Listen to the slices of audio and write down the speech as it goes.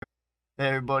Hey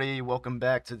everybody, welcome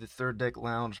back to the Third Deck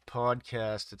Lounge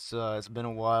podcast. It's been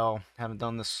a while. Haven't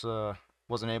done this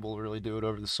wasn't able to really do it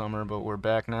over the summer, but we're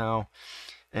back now.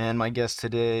 And my guest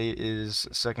today is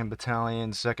 2nd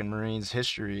Battalion, 2nd Marines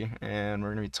history, and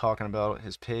we're going to be talking about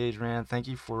his page, man. Thank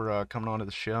you for coming on to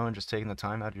the show and just taking the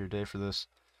time out of your day for this.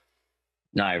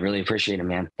 No, I really appreciate it,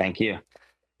 man. Thank you.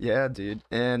 Yeah, dude.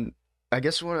 And I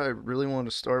guess what I really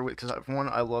wanted to start with, because one,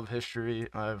 I love history.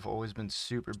 I've always been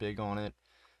super big on it.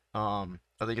 I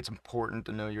think it's important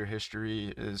to know your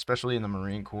history, especially in the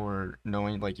Marine Corps,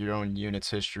 knowing like your own unit's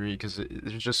history, because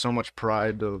there's just so much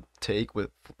pride to take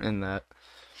with in that.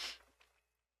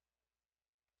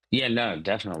 Yeah, no,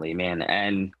 definitely, man.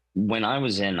 And when I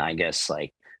was in, I guess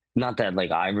like not that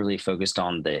like I really focused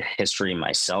on the history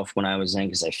myself when I was in,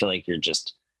 because I feel like you're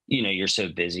just, you're so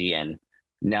busy. And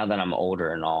now that I'm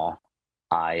older and all,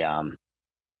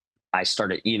 I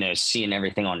started, seeing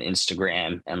everything on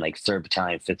Instagram and like Third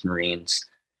Battalion, Fifth Marines.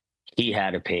 He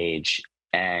had a page,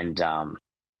 and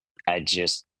I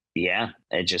just, yeah,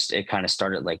 it kind of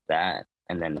started like that,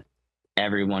 and then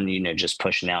everyone, just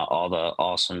pushing out all the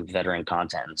awesome veteran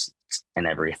content and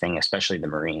everything, especially the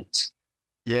Marines.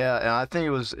 Yeah, and I think it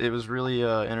was really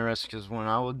interesting because when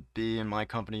I would be in my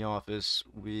company office,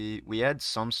 we had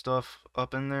some stuff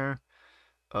up in there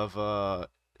of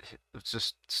it's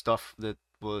just stuff that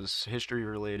was history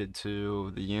related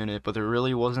to the unit, but there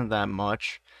really wasn't that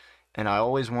much. And I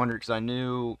always wondered because I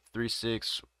knew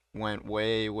 3-6 went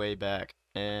way, way back,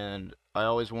 and I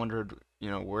always wondered,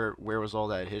 where was all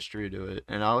that history to it?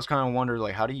 And I was kind of wondered,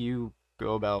 like, how do you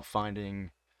go about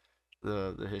finding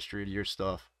the history to your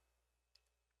stuff?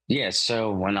 Yeah,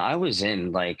 so when I was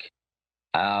in, like,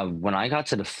 when I got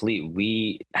to the fleet,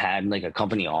 we had like a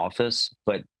company office,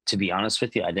 but to be honest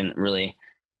with you, I didn't really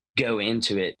go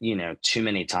into it, too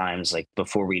many times like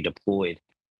before we deployed.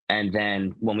 And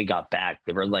then when we got back,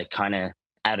 they were like kind of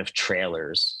out of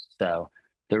trailers. So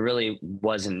there really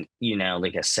wasn't,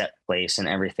 like a set place and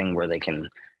everything where they can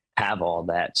have all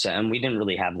that. So, and we didn't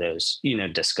really have those, Yeah.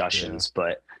 discussions.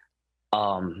 But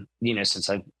since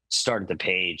I started the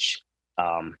page,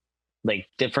 um, like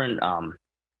different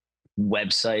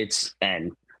websites,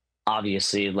 and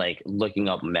obviously like looking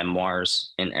up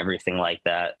memoirs and everything like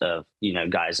that of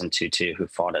guys in Tutu who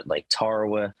fought at like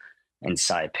Tarawa and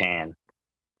Saipan.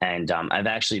 And I've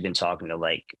actually been talking to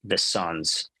like the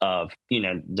sons of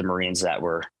the Marines that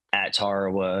were at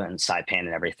Tarawa and Saipan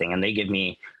and everything, and they give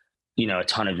me a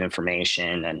ton of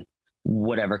information and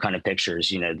whatever kind of pictures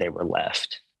they were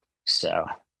left. So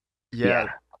Yeah, yeah.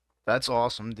 that's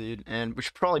awesome, dude. And we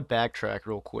should probably backtrack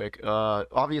real quick.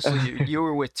 Obviously you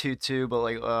were with 2-2, but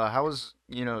like, how was,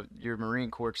 your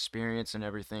Marine Corps experience and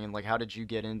everything, and like, how did you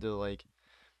get into like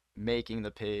making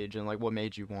the page, and like, what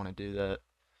made you want to do that?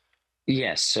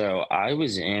 Yes, so I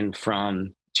was in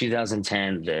from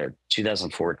 2010 to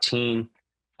 2014.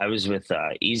 I was with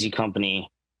Easy Company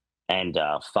and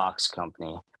Fox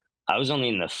Company. I was only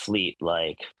in the fleet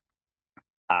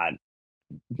uh,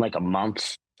 like a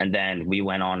month, and then we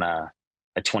went on a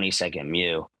 20-second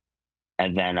MEU,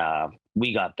 and then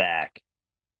we got back,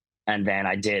 and then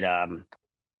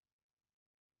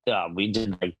we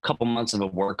did like a couple months of a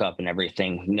workup and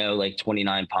everything. No, like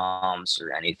 29 palms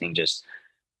or anything, just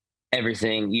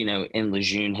everything, in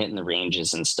Lejeune, hitting the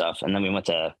ranges and stuff. And then we went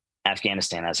to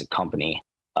Afghanistan as a company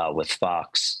with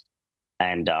Fox.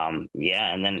 And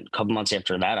yeah, and then a couple months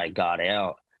after that, I got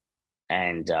out.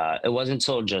 And it wasn't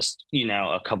until just,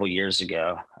 a couple years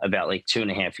ago, about like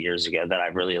 2.5 years ago, that I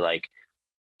really like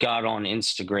got on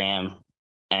Instagram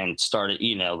and started,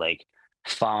 like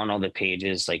following all the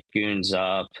pages like Goons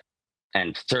Up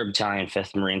and Third Battalion,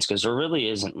 Fifth Marines, because there really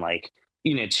isn't like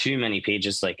too many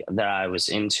pages like that I was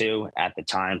into at the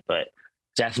time, but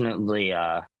definitely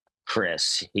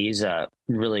Chris. He's a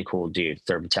really cool dude.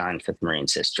 Third Battalion, Fifth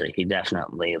Marines history. He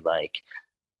definitely like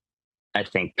I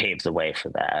think paved the way for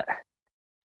that.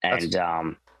 That's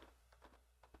And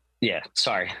yeah,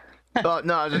 sorry. no,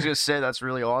 I was just gonna say that's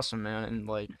really awesome, man. And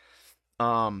like,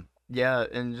 yeah,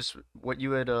 and just what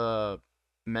you had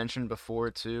mentioned before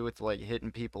too, with like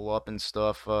hitting people up and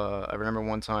stuff. I remember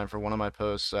one time for one of my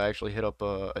posts, I actually hit up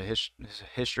a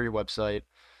history website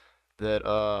that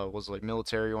was like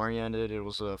military oriented. It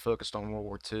was focused on World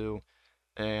War II.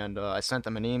 And I sent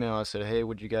them an email. I said, "Hey,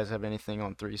 would you guys have anything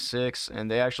on 3-6?"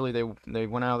 And they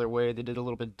went out of their way. They did a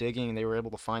little bit of digging. And they were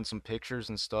able to find some pictures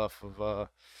and stuff of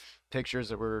pictures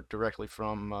that were directly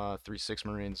from 3-6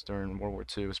 Marines during World War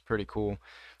II. It was pretty cool,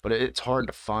 but it's hard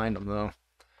to find them though.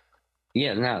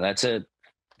 Yeah, no, that's a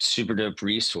super dope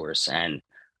resource. And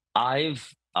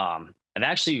I've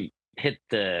actually hit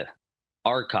the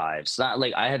archives. Not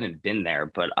like I haven't been there,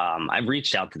 but I've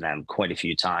reached out to them quite a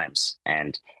few times,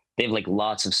 and they have like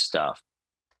lots of stuff.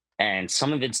 And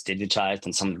some of it's digitized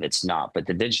and some of it's not. But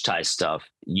the digitized stuff,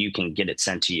 you can get it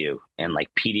sent to you in like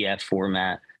PDF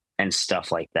format and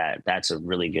stuff like that. That's a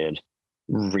really good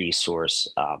resource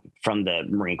from the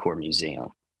Marine Corps Museum.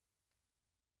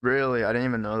 Really, I didn't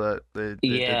even know that they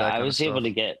did Yeah, that I kind of was able stuff.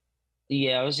 to get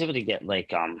yeah, I was able to get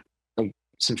like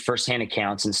some firsthand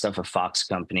accounts and stuff of Fox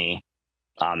Company,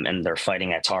 and they're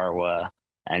fighting at Tarawa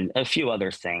and a few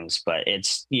other things, but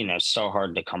it's so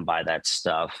hard to come by that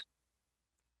stuff.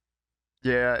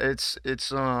 Yeah, it's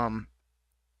kind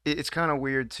of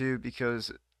weird too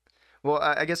because, well,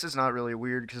 I guess it's not really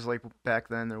weird because like back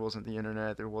then there wasn't the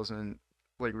internet, there wasn't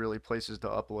like really places to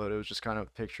upload. It was just kind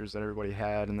of pictures that everybody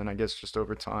had, and then I guess just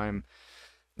over time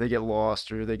they get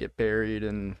lost or they get buried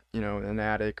in an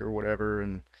attic or whatever,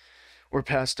 and or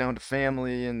passed down to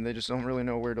family, and they just don't really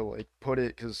know where to like put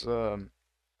it because I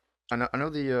know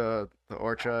the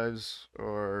archives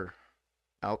are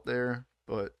out there,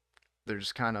 but they're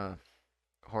just kind of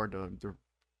hard to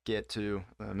get to.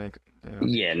 Make yeah.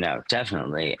 Yeah, no,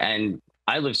 definitely. And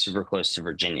I live super close to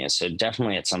Virginia, so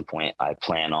definitely at some point I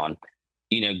plan on,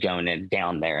 going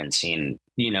down there and seeing,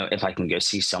 if I can go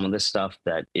see some of the stuff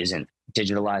that isn't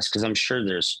digitalized, because I'm sure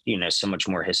there's, so much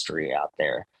more history out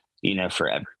there, for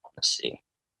everyone to see.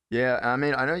 Yeah, I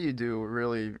mean, I know you do a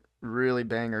really, really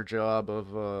banger job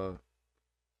of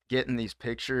getting these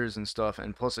pictures and stuff,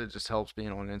 and plus it just helps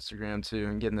being on Instagram too,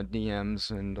 and getting the DMs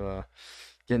and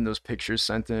getting those pictures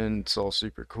sent in. It's all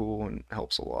super cool and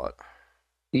helps a lot.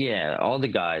 Yeah, all the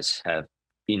guys have,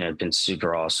 been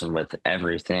super awesome with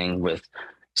everything, with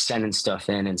sending stuff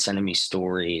in and sending me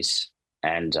stories.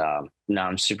 And no,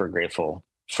 I'm super grateful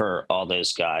for all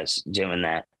those guys doing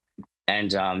that.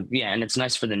 And yeah, and it's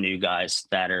nice for the new guys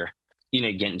that are,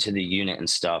 getting to the unit and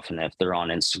stuff. And if they're on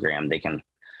Instagram, they can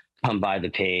come by the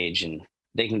page and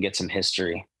they can get some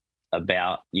history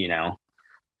about,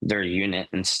 their unit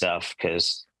and stuff.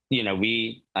 Cause,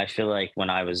 I feel like when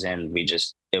I was in,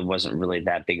 it wasn't really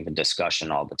that big of a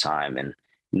discussion all the time. And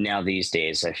now these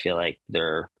days, I feel like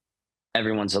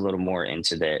everyone's a little more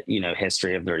into the,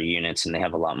 history of their units, and they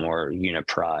have a lot more unit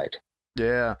pride.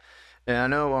 Yeah. And I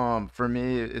know for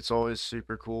me it's always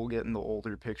super cool getting the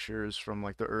older pictures from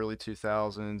like the early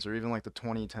 2000s or even like the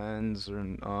 2010s,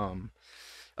 and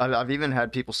I've even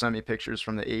had people send me pictures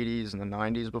from the 80s and the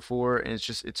 90s before, and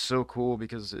it's so cool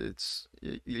because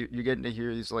you're getting to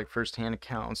hear these like firsthand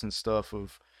accounts and stuff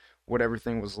of what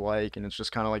everything was like, and it's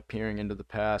just kind of like peering into the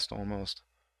past almost.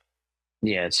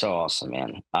 Yeah, it's so awesome,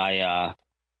 man. Yeah,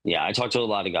 I talked to a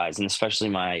lot of guys, and especially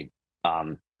my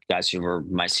guys who were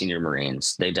my senior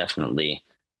Marines. They definitely,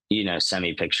 send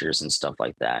me pictures and stuff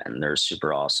like that, and they're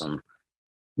super awesome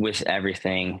with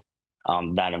everything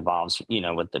that involves,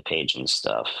 with the page and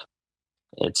stuff.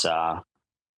 It's over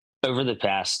the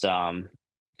past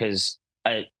because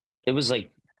I it was like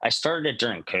I started it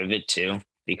during COVID too,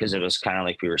 because it was kind of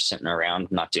like we were sitting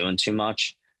around not doing too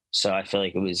much. So I feel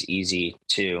like it was easy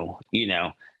to,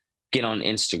 get on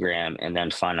Instagram and then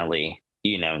finally,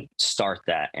 start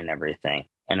that and everything.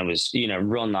 And it was,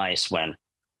 real nice when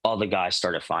all the guys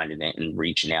started finding it and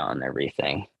reaching out and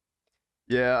everything.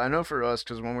 Yeah, I know for us,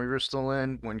 because when we were still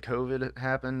in, when COVID had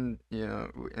happened,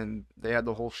 and they had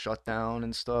the whole shutdown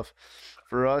and stuff,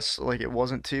 for us, like, it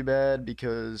wasn't too bad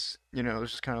because, it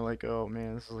was just kind of like, oh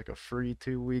man, this is like a free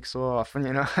 2 weeks off. And,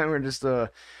 and we're just,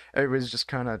 everybody's just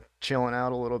kind of chilling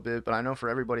out a little bit. But I know for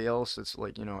everybody else, it's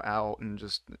like, out and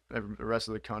just the rest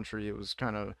of the country, it was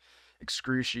kind of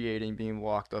excruciating being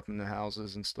locked up in the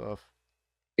houses and stuff.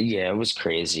 Yeah, it was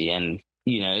crazy. And,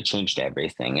 it changed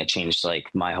everything. It changed like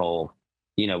my whole,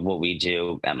 what we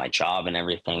do at my job and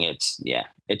everything. Yeah,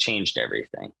 it changed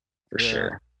everything for Yeah.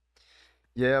 sure.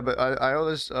 Yeah, but I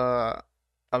always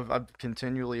I've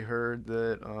continually heard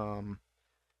that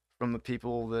from the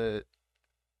people that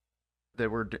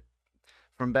were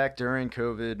from back during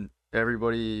COVID,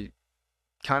 everybody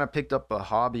kind of picked up a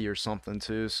hobby or something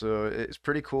too. So it's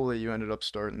pretty cool that you ended up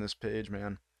starting this page,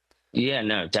 man. Yeah,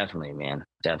 no, definitely, man.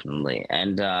 Definitely.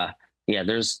 And yeah,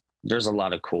 there's a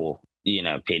lot of cool,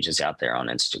 pages out there on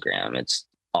Instagram. It's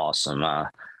awesome. I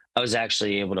was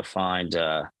actually able to find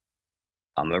a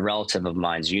relative of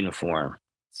mine's uniform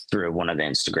through one of the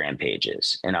Instagram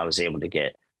pages, and I was able to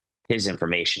get his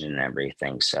information and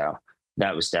everything. So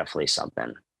that was definitely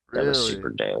something that was Really? super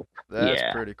dope. That's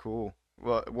Yeah. pretty cool.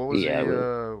 What was Yeah. he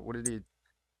what did he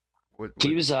what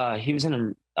He was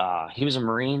a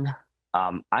Marine.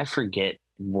 I forget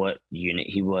what unit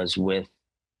he was with.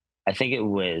 I think it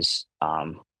was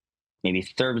maybe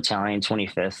 3rd Battalion,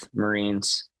 25th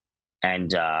Marines.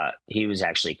 and he was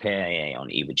actually KIA on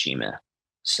Iwo Jima.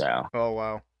 So Oh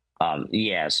wow.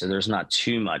 yeah, so there's not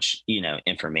too much,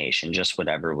 information, just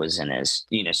whatever was in his,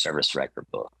 service record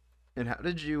book. And how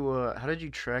did you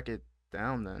track it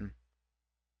down then?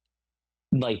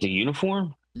 Like the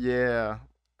uniform. Yeah.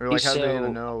 Or like how did they even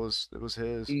So know it was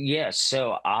his? yeah,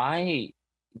 so I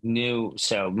knew,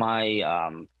 so my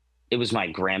it was my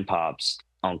grandpa's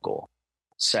uncle.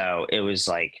 So it was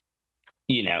like,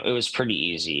 it was pretty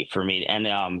easy for me. And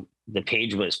the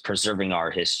page was preserving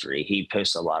our history. He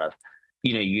posted a lot of,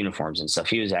 uniforms and stuff.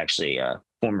 He was actually a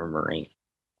former Marine,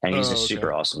 and he's a Oh, okay.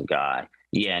 super awesome guy.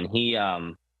 Yeah, and he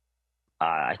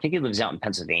I think he lives out in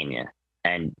Pennsylvania,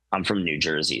 and I'm from New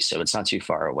Jersey, so it's not too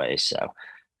far away. So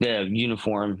the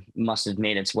uniform must have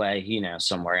made its way,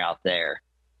 somewhere out there.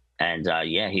 And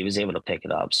yeah, he was able to pick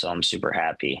it up. So I'm super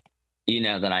happy,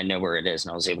 that I know where it is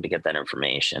and I was able to get that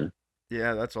information.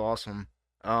 Yeah, that's awesome.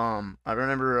 I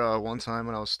remember one time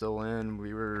when I was still in,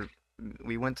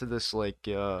 we went to this like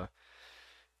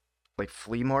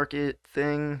flea market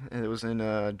thing, and it was in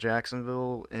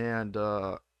Jacksonville, and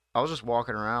I was just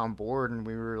walking around bored, and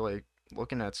we were like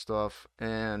looking at stuff,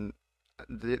 and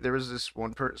there was this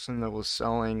one person that was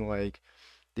selling like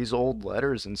these old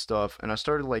letters and stuff, and I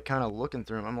started like kind of looking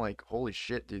through them. I'm like, holy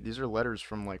shit, dude, these are letters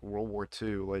from like World War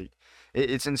II. Like,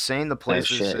 it's insane the Oh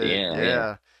places shit. that, Yeah. Yeah.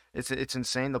 yeah, it's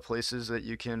insane the places that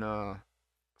you can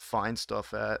find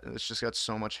stuff at. And it's just got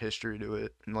so much history to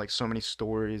it, and like so many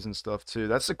stories and stuff too.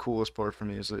 That's the coolest part for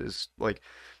me is like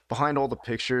behind all the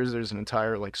pictures, there's an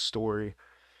entire like story.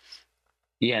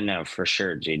 Yeah, no, for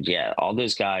sure, dude. Yeah. All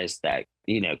those guys that,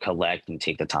 collect and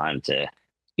take the time to,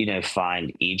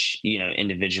 find each,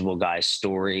 individual guy's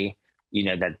story,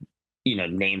 that,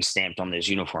 name stamped on those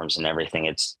uniforms and everything.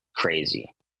 It's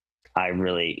crazy. I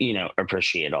really,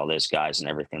 appreciate all those guys and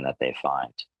everything that they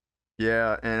find.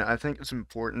 Yeah, and I think it's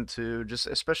important to just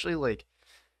especially like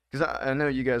because I know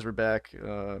you guys were back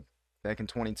in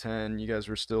 2010. You guys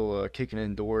were still kicking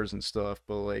indoors and stuff,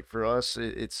 but like for us,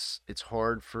 it's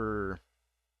hard for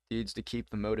dudes to keep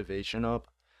the motivation up.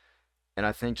 And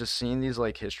I think just seeing these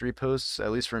like history posts,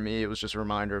 at least for me, it was just a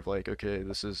reminder of like, okay,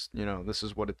 this is this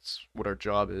is what our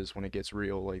job is when it gets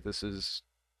real. Like this is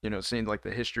seeing like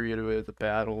the history of it, the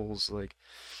battles, like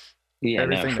Yeah, no,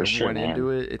 everything for that sure, went into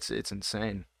man. it. It's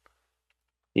insane.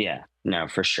 Yeah, no,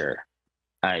 for sure.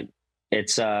 I,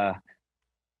 it's, I,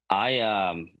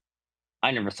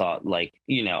 I never thought like,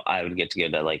 I would get to go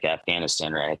to like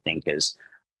Afghanistan or anything because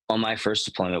on my first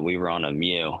deployment, we were on a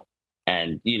MEU,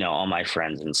 and, all my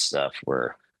friends and stuff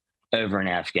were over in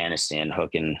Afghanistan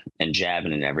hooking and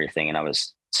jabbing and everything. And I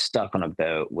was stuck on a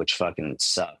boat, which fucking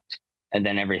sucked. And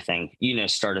then everything,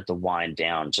 started to wind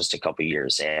down just a couple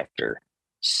years after.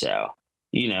 So,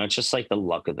 it's just like the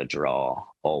luck of the draw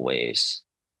always.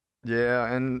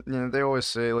 Yeah, and they always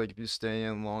say like if you stay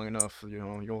in long enough,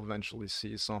 you'll eventually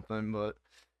see something, but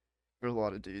for a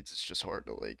lot of dudes it's just hard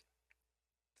to like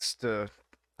just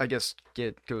I guess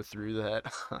get go through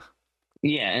that.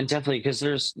 Yeah, and definitely because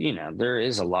there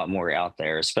is a lot more out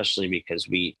there, especially because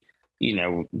you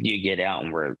get out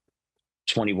and we're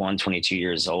 21, 22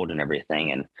 years old and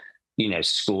everything. And,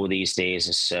 school these days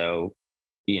is so,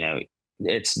 you know,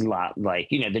 it's a lot like,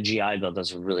 the GI Bill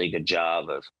does a really good job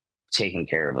of taking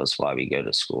care of us while we go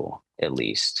to school, at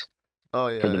least Oh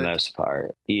for yeah, the most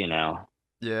part.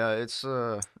 yeah, it's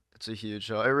a huge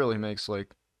it really makes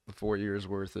like the 4 years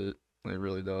worth it. It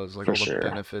really does. Like For all the sure.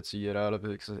 benefits you get out of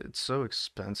it, 'cause it's so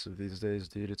expensive these days,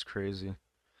 dude. It's crazy.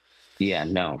 Yeah,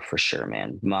 no, for sure,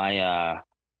 man. My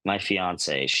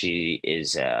fiance, she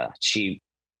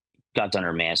got done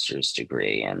her master's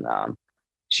degree, and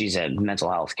she's a mental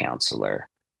health counselor.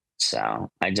 So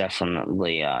I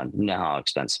definitely know how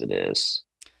expensive it is.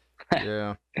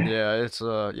 Yeah. Yeah, it's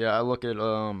yeah, I look at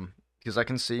because I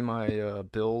can see my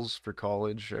bills for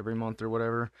college every month or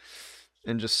whatever,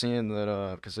 and just seeing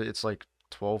that because it's like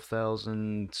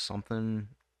 12,000 something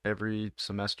every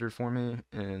semester for me,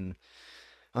 and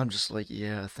I'm just like,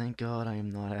 yeah, thank God I am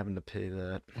not having to pay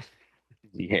that.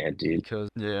 Yeah, dude. Because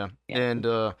yeah, Yeah, and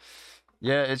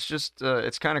yeah, it's just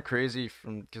it's kind of crazy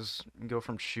from because you go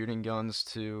from shooting guns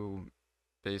to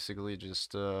basically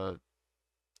just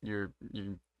you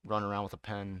run around with a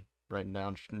pen writing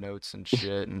down notes and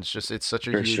shit, and it's such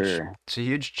a for sure.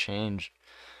 huge change.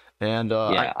 And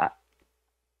I Yeah.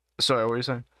 sorry, what were you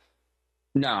saying?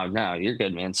 No, no, you're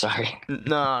good, man. Sorry.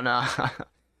 No, no.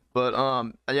 But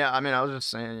yeah, I mean, I was just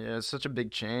saying, yeah, it's such a big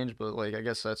change, but like I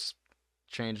guess that's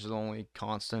change is only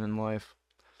constant in life.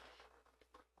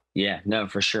 Yeah, no,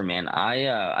 for sure, man.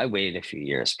 I waited a few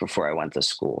years before I went to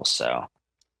school. So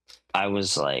I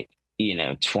was like,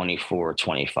 24,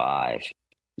 25.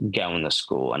 going to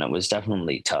school, and it was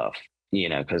definitely tough,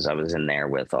 because I was in there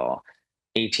with all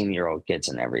 18-year-old kids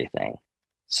and everything.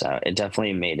 So it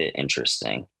definitely made it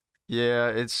interesting. Yeah,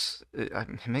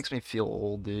 it makes me feel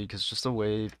old, dude, because just the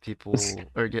way people,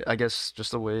 or I guess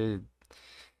just the way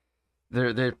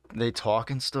they talk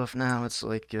and stuff now, it's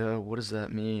like, what does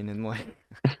that mean? And like,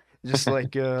 just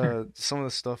like some of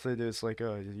the stuff they do, it's like,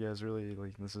 oh, you guys really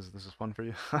like this is fun for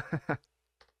you.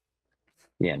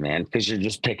 Yeah, man, because you're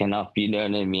just picking up, you know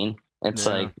what I mean? It's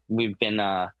Yeah, like we've been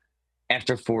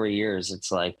after 4 years,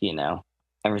 it's like,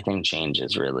 everything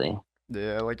changes really.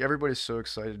 yeah, like everybody's so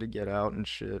excited to get out and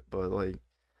shit, but like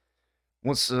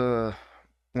once uh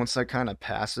once that kind of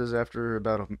passes after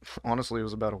about a honestly it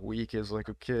was about a week is like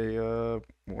okay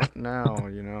what now,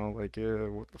 like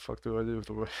what the fuck do I do with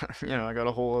the I got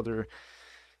a whole other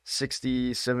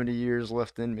 60, 70 years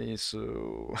left in me,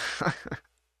 so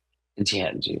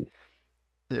Yeah, dude.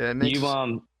 yeah, it You makes.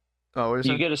 Oh, what are you you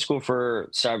saying? go to school for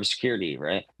cybersecurity,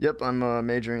 right? Yep, I'm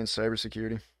majoring in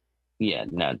cybersecurity. Yeah,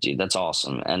 no, dude, that's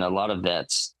awesome. And a lot of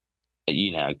that's, get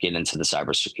into the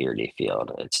cybersecurity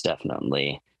field. It's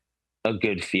definitely a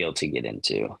good field to get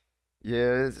into.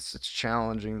 Yeah, it's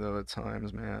challenging though at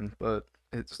times, man, but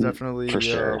it's For definitely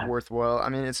sure. worthwhile. I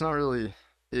mean, it's not really.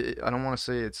 I don't want to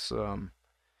say it's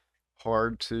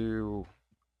hard to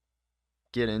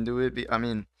get into it. I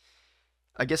mean,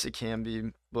 I guess it can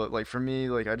be, but like for me,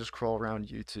 like I just crawl around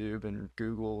YouTube and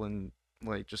Google and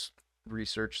like just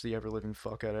research the ever living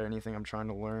fuck out of anything I'm trying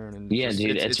to learn, and Yeah, just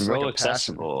dude, it's it's like a real passion.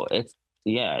 accessible.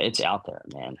 It's out there,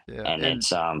 man. Yeah, And and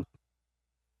it's oh,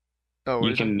 what are you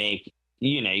you saying? can make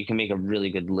you can make a really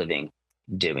good living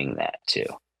doing that too.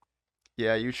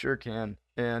 Yeah, you sure can.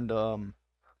 And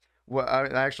what I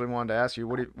actually wanted to ask you,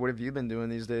 what have you been doing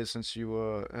these days since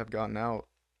you have gotten out?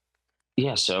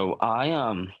 Yeah, so I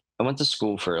went to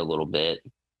school for a little bit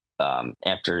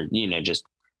after, just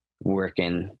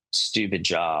working stupid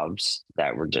jobs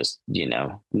that were just,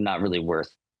 not really worth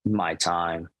my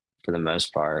time for the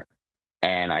most part.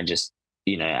 And I just,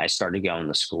 I started going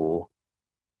to school,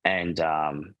 and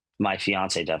my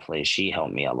fiance definitely, she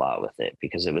helped me a lot with it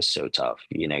because it was so tough,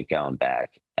 going back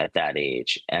at that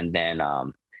age. And then I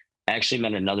actually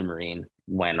met another Marine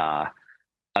when I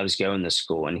was going to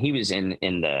school, and he was in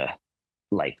the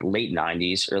like late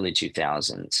 90s, early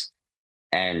 2000s.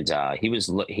 And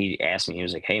he asked me, he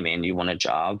was like, "Hey man, do you want a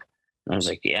job?" And I was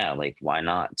like, "Yeah, like why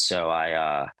not?" So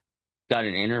I got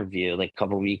an interview like a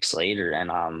couple weeks later, and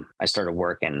I started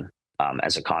working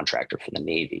as a contractor for the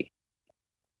Navy.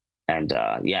 And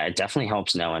yeah, it definitely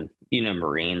helps knowing,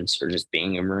 Marines or just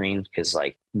being a Marine, because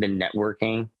like the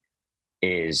networking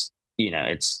is,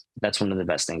 it's that's one of the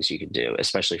best things you could do,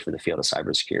 especially for the field of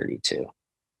cybersecurity too,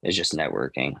 is just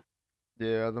networking.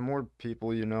 Yeah, the more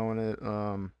people you know in it,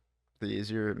 the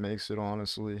easier it makes it,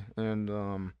 honestly.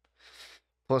 And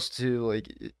plus too, like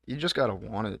you just gotta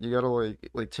want it. You gotta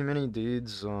like too many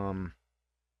dudes,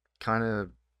 kind of,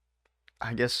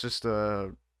 I guess just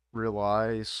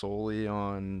rely solely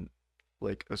on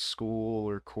like a school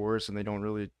or course, and they don't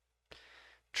really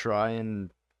try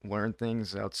and learn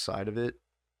things outside of it.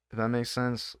 If that makes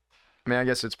sense. I mean, I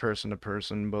guess it's person to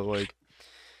person, but like,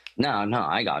 No, no,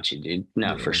 I got you, dude.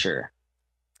 No, for yeah. sure.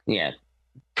 Yeah,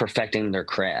 perfecting their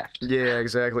craft. Yeah,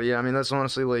 exactly. Yeah, I mean that's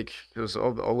honestly like because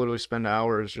I'll literally spend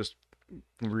hours just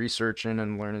researching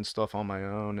and learning stuff on my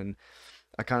own, and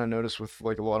I kind of noticed with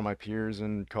like a lot of my peers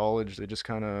in college, they just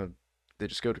go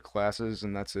to classes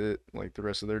and that's it. Like the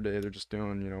rest of their day, they're just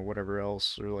doing whatever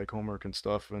else or like homework and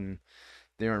stuff, and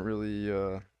they aren't really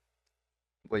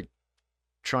like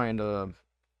trying to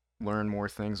learn more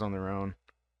things on their own.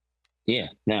 Yeah,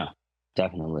 no,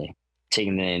 definitely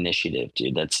taking the initiative,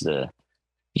 dude. That's the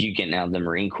you getting out of the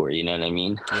Marine Corps. You know what I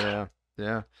mean? Yeah,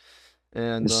 yeah,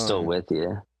 and It's still with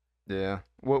you. yeah.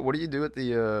 What do you do at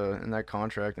the in that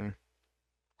contracting?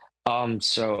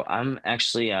 So I'm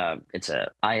actually it's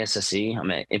a ISSE.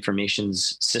 I'm an information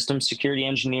system security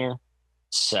engineer.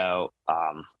 So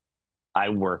I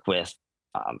work with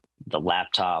the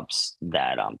laptops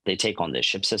that they take on the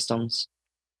ship systems.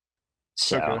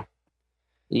 Okay. So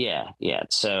yeah, yeah.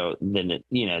 So the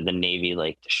Navy,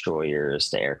 like destroyers,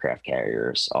 the aircraft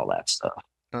carriers, all that stuff.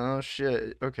 Oh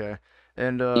shit. Okay.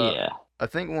 And Yeah. I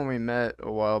think when we met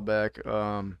a while back,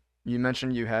 you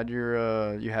mentioned you had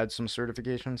some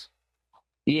certifications.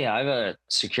 Yeah, I have a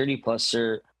Security Plus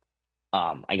cert.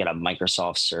 I got a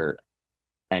Microsoft cert,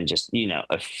 and just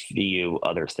a few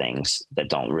other things that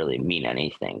don't really mean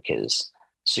anything, because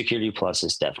Security Plus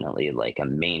is definitely like a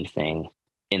main thing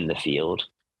in the field.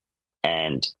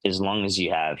 And as long as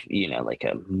you have like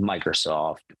a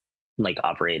Microsoft like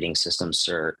operating system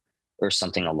cert or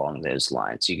something along those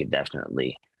lines, you could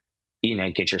definitely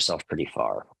get yourself pretty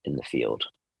far in the field.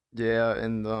 Yeah,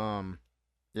 and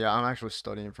yeah, I'm actually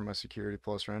studying for my Security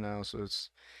Plus right now, so it's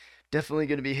definitely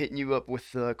gonna be hitting you up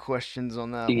with questions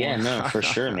on that Yeah, one. no, for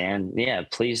sure, man. Yeah,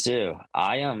 please do.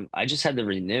 I just had to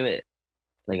renew it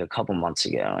like a couple months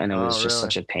ago, and it Oh, was just really?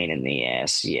 such a pain in the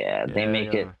ass. Yeah, they Yeah,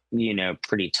 make it, yeah.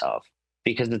 pretty tough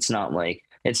because it's like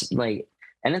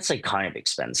kind of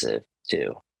expensive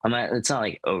too. It's not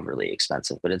like overly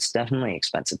expensive, but it's definitely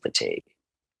expensive to take.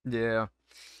 Yeah.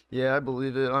 Yeah, I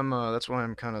believe it. That's why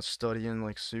I'm kind of studying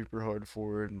like super hard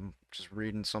for it and just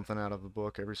reading something out of a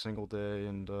book every single day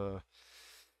and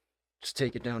just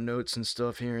taking down notes and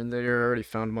stuff here and there. I already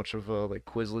found a bunch of like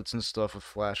Quizlets and stuff with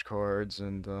flashcards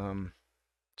and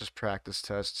just practice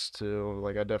tests too.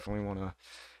 Like I definitely want to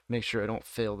make sure I don't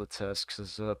fail the test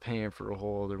because paying for a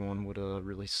whole other one would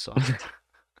really suck.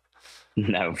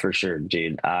 No, for sure,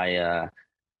 dude.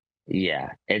 Yeah,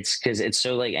 it's because it's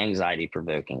so like anxiety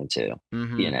provoking too. You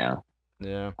Mm-hmm. know,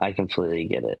 Yeah. I completely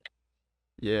get it.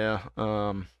 Yeah.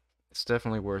 It's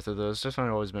definitely worth it though. It's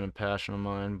definitely always been a passion of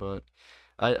mine, but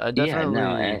I Yeah,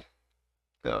 no, definitely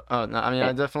no, I mean I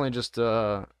and definitely just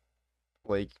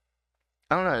like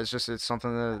I don't know, it's just it's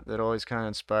something that always kind of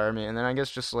inspired me. And then I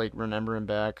guess just like remembering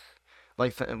back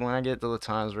like when I get to the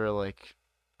times where like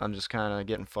I'm just kind of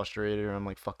getting frustrated or I'm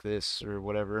like fuck this or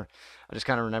whatever, I just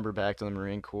kind of remember back to the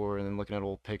Marine Corps and then looking at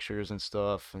old pictures and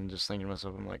stuff and just thinking to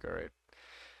myself I'm like, all right,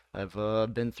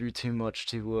 I've been through too much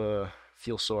to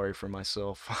feel sorry for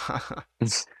myself.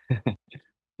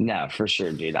 no, for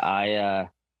sure, dude.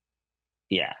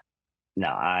 Yeah, no,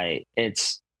 I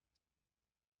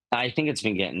think it's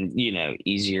been getting,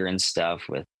 easier and stuff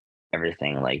with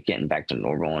everything, like getting back to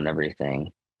normal and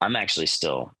everything. I'm actually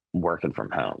still working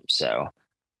from home, so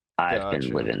I've been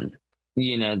Gotcha. living,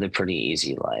 the pretty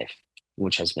easy life,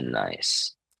 which has been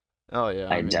nice. Oh yeah,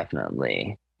 I I mean,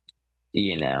 definitely,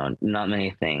 not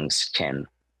many things can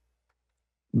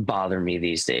bother me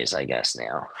these days, I guess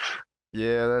now.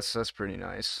 yeah, that's pretty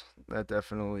nice. That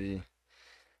definitely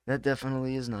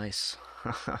is nice.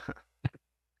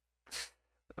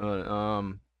 But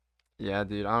yeah,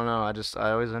 dude, I don't know.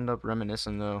 I always end up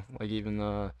reminiscing though. Like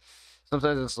even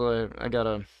sometimes it's like I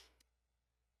gotta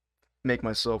make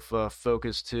myself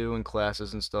focus too in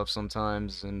classes and stuff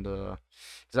sometimes, and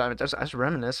 'cause I just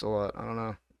reminisce a lot. I don't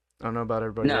know. I don't know about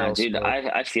everybody No, else, dude, but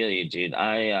I feel you, dude.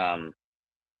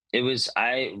 It was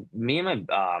me and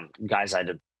my guys I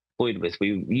deployed with.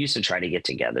 We used to try to get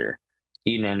together.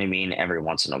 You know what I mean? Every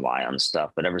once in a while and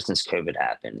stuff. But ever since COVID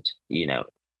happened,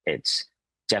 it's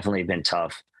definitely been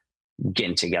tough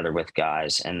getting together with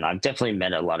guys. And I've definitely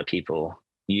met a lot of people,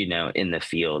 in the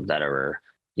field that are,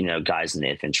 guys in the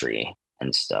infantry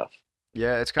and stuff.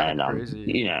 yeah, it's kind of And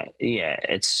crazy. yeah,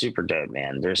 it's super dope,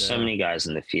 man. There's so Yeah. many guys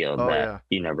in the field Oh that,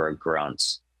 yeah. were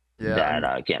grunts Yeah.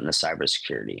 that get in the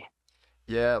cybersecurity.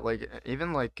 Yeah, like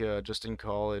even like just in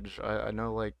college, I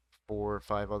know like four or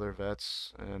five other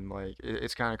vets, and like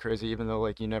it's kind of crazy. Even though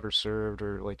like you never served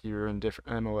or like you're in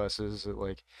different MOSs, it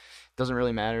like doesn't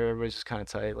really matter. Everybody's just kind of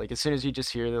tight. Like as soon as you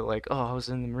just hear that, like, oh, I was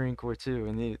in the Marine Corps too,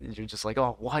 and you're just like,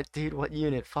 oh, what, dude? What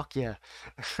unit? Fuck yeah.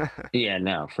 Yeah,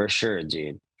 no, for sure,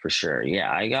 dude. For sure. Yeah,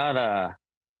 I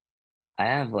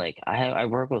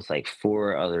work with like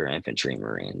four other infantry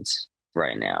marines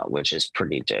right now, which is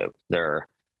pretty dope. They're,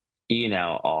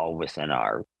 all within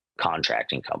our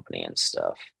contracting company and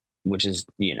stuff, which is,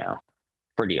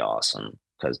 pretty awesome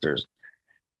because there's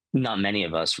not many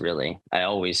of us really. I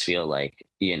always feel like,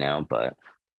 but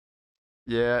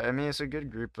Yeah, I mean it's a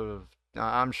good group of.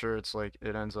 I'm sure it's like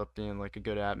it ends up being like a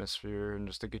good atmosphere and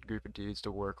just a good group of dudes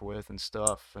to work with and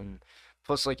stuff, and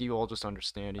plus like you all just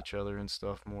understand each other and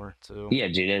stuff more too. yeah,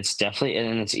 dude, it's definitely,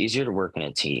 and it's easier to work in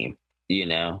a team,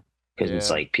 because it's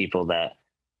Yeah. like people that,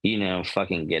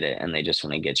 fucking get it and they just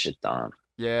want to get shit done.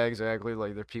 Yeah, exactly.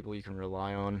 Like they're people you can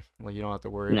rely on. Like you don't have to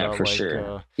worry No, about for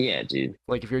sure. Yeah, dude.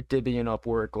 like if you're divvying up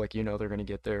work, like you know they're gonna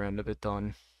get their end of it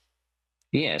done.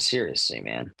 Yeah, seriously,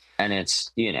 man. And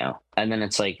it's, and then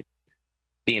it's like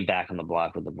being back on the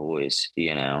block with the boys,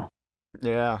 Yeah,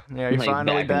 yeah, you're like finally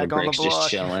back in the back on the bricks, just block.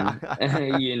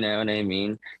 chilling. You know what I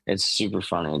mean? It's super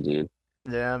funny, dude.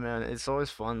 Yeah, man, it's always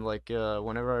fun. Like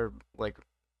whenever I like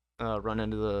run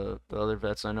into the other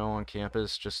vets I know on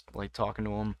campus, just like talking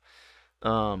to them.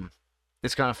 Um,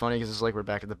 it's kind of funny because it's like we're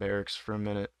back at the barracks for a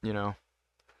minute, you know?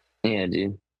 Yeah,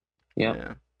 dude. Yep.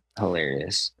 Yeah,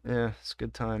 Hilarious. yeah, it's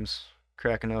good times.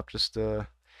 Cracking up, just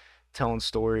telling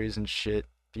stories and shit,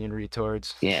 being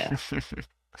retards. Yeah.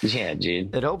 Yeah,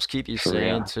 dude. It helps keep you For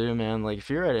sane real. too, man. Like if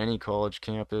you're at any college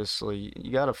campus, like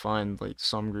you gotta find like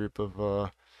some group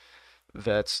of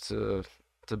vets to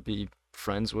be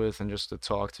friends with and just to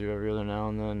talk to every other now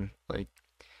and then. Like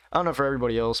I don't know for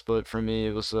everybody else, but for me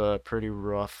it was pretty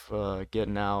rough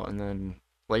getting out. And then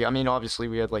like I mean obviously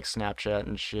we had like Snapchat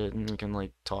and shit and we can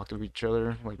like talk to each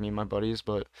other like me and my buddies,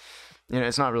 but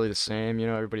it's not really the same.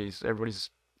 Everybody's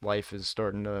life is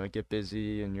starting to get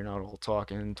busy and you're not all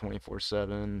talking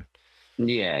 24/7.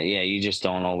 Yeah, yeah, you just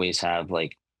don't always have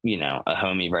like, a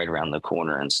homie right around the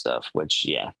corner and stuff, which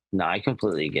yeah. No, I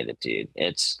completely get it, dude.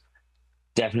 It's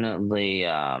definitely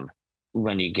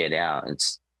when you get out,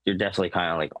 you're definitely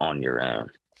kind of like on your own,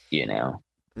 you know,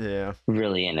 Yeah.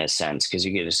 really in a sense, because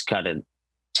you just gotta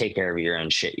take care of your own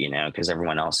shit, because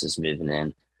everyone else is moving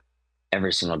in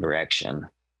every single direction,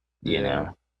 you Yeah.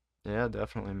 know. Yeah,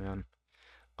 definitely, man.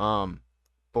 Um,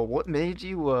 but what made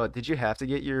you did you have to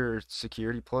get your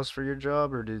Security Plus for your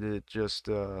job or did it just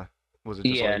was it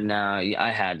just Yeah, like no, I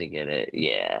had to get it.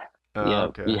 Yeah.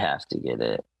 Yep, okay. you have to get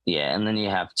it. Yeah, and then you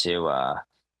have to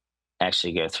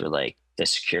actually go through like the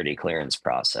security clearance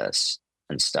process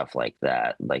and stuff like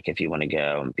that. Like if you want to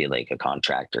go and be like a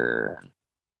contractor and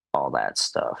all that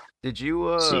stuff. Did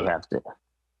you So you have to.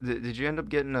 did you end up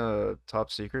getting a top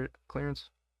secret clearance?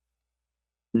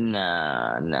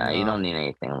 Nah, nah, you No. don't need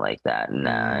anything like that.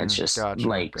 Nah, it's just Gotcha,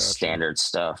 like gotcha. standard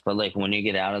stuff. But like when you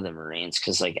get out of the Marines,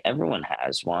 because like everyone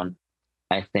has one.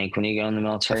 I think when you go in the I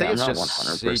military, think I'm it's not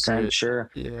just 100% secret.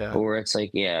 sure, Yeah. or it's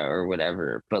like, yeah, or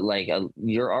whatever. But like,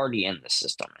 you're already in the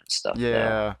system and stuff, though.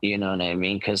 Yeah. You know what I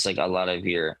mean? Because like a lot of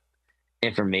your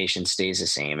information stays the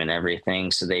same and everything.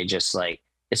 So they just like,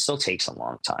 it still takes a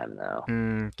long time,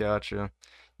 though. Gotcha.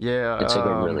 Yeah, It took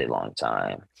a really long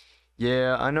time.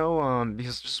 yeah, I know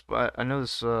because just I know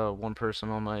this one person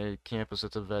on my campus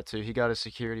that's a vet too. He got a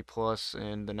Security Plus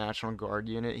and the National Guard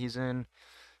unit he's in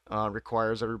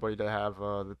requires everybody to have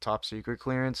the top secret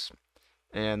clearance.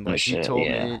 And Oh, like he shit. told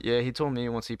Yeah. me, yeah, he told me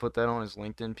once he put that on his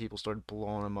LinkedIn, people started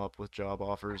blowing him up with job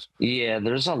offers. Yeah.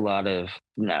 There's a lot of,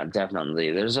 no,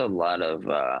 definitely. There's a lot of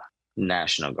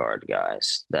National Guard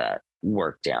guys that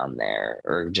work down there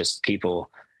or just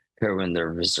people who are in their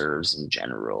reserves in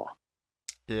general.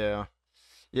 Yeah.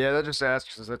 Yeah, that just asked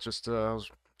because that just I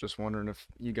was just wondering if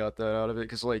you got that out of it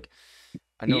because like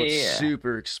I know Yeah, it's yeah.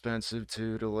 super expensive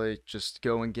too to like just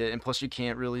go and get, and plus you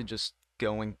can't really just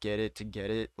go and get it to get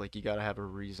it. Like you gotta have a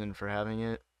reason for having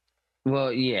it.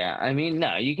 Well, yeah. I mean,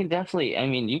 no, you can definitely. I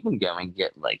mean, you can go and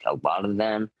get like a lot of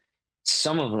them.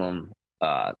 Some of them,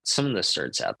 some of the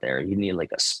certs out there, you need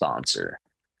like a sponsor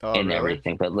Oh, and really?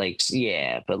 everything. But like,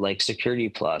 yeah, but like Security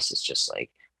Plus is just like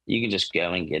you can just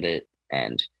go and get it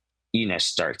and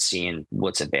start seeing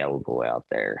what's available out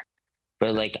there.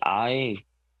 But like I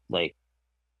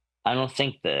don't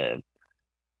think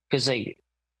because like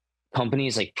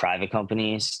companies like private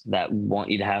companies that want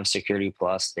you to have Security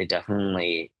Plus, they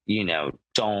definitely,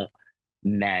 don't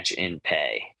match in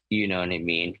pay. You know what I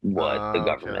mean? What the Okay.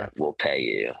 government will pay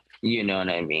you. You know what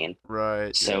I mean?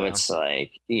 Right. So Yeah. it's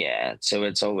like, yeah. So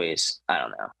it's always, I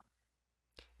don't know.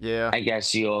 Yeah. I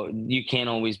guess you can't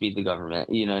always beat the government.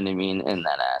 You know what I mean? In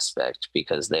that aspect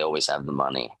because they always have the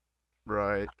money.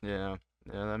 Right. Yeah.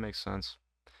 Yeah, that makes sense.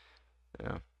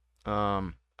 Yeah.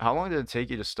 How long did it take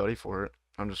you to study for it?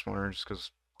 I'm just wondering, just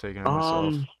 'cause taking it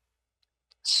myself. Um.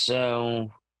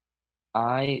 So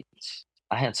I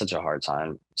I had such a hard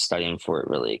time studying for it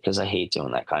really because I hate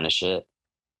doing that kind of shit.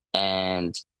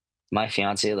 And my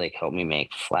fiance like helped me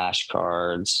make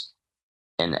flashcards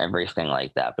and everything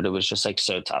like that, but it was just like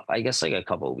so tough. I guess like a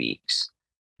couple weeks,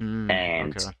 and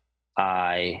Okay.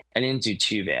 I didn't do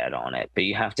too bad on it. But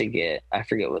you have to get I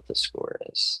forget what the score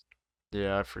is.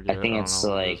 Yeah, I I forget. I think don't it's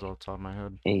know what it is like off the top of my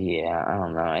head. yeah, I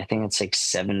don't know. I think it's like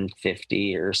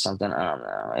 750 or something. I don't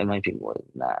know. It might be more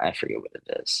than that. I forget what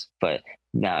it is. But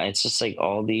no, it's just like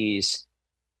all these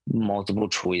multiple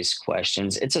choice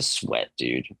questions. It's a sweat,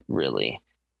 dude, really.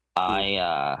 Cool.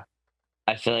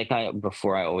 I feel like I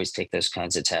before I always take those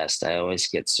kinds of tests, I always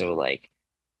get so like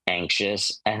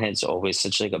anxious and it's always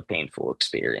such like a painful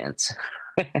experience.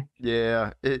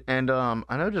 Yeah, I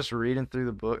know just reading through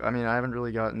the book. I mean, I haven't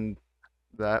really gotten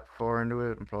that far into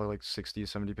it. I'm probably like 60,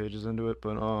 70 pages into it,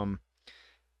 but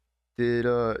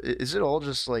is it all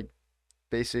just like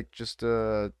basic just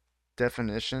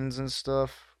definitions and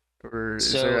stuff or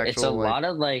is So there it's a actual like lot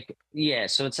of like, yeah,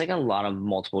 so it's like a lot of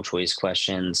multiple choice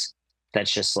questions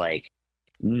that's just like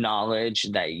knowledge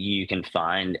that you can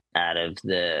find out of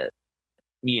the,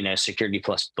 Security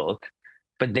Plus book.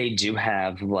 But they do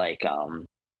have like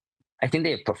I think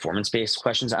they have performance based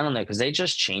questions. I don't know because they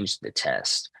just changed the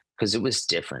test because it was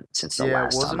different since the yeah,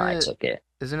 last time wasn't I it took it.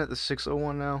 isn't it the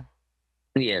 601 now?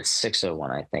 Yeah, it's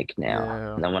 601, I think now.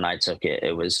 Yeah. And then when I took it,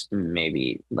 it was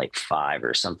maybe like five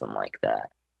or something like that.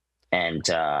 And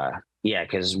yeah,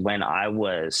 because when I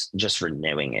was just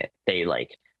renewing it, they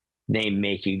like they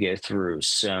make you go through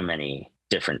so many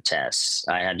different tests.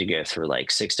 I had to go through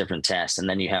like 6 different tests, and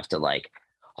then you have to like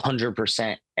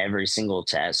 100% every single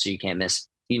test, so you can't miss,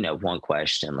 one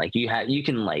question. Like you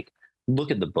can like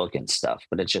look at the book and stuff,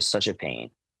 but it's just such a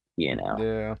pain, you know.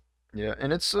 Yeah, yeah,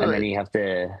 and it's And then you have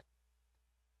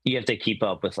to keep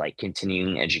up with like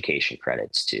continuing education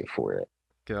credits too for it.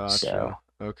 So, gotcha.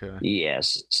 Okay.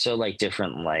 yes. So like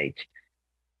different like,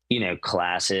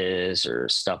 classes or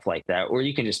stuff like that, or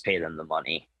you can just pay them the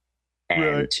money Right.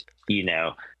 and, you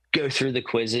know, go through the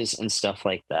quizzes and stuff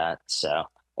like that. So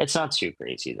it's not too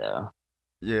crazy though.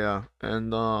 Yeah,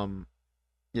 and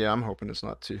yeah, I'm hoping it's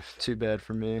not too bad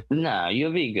for me. No,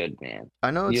 you'll be good, man.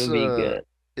 I know You'll be good.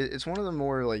 it's one of the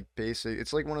more like basic.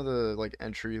 It's like one of the like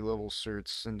entry level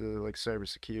certs into like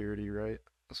cybersecurity, right?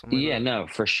 Something like Yeah, that. no,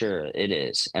 for sure it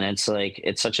is. And it's like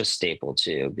it's such a staple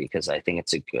too, because I think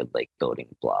it's a good like building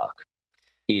block,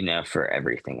 for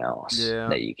everything else Yeah,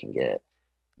 that you can get.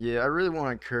 yeah. I really want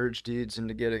to encourage dudes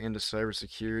into getting into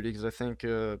cybersecurity because I think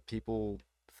people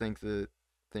think that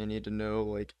they need to know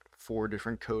like four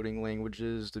different coding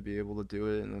languages to be able to do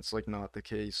it, and that's like not the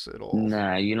case at all.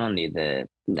 Nah, you don't need the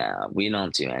nah, we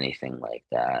don't do anything like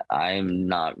that. I'm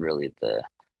not really the,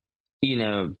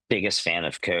 biggest fan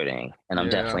of coding, and I'm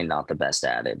Yeah, definitely not the best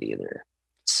at it either.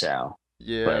 So,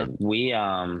 yeah. but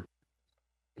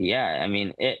yeah, I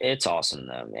mean, it's awesome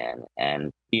though, man.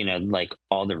 And, like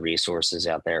all the resources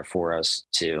out there for us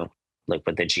too, like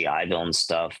with the GI Bill and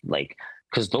stuff, like,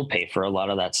 because they'll pay for a lot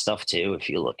of that stuff too if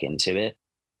you look into it.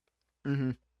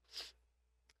 Mhm.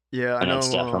 Yeah, I And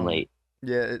it's know. definitely,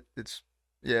 Yeah, it's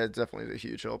yeah, it definitely is a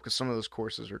huge help because some of those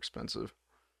courses are expensive.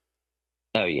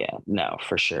 oh yeah, no,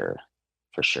 for sure.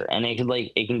 For sure. And it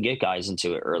can get guys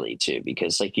into it early too,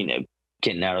 because like,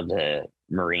 getting out of the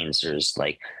Marines, there's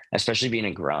like, especially being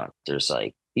a grunt, there's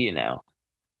like,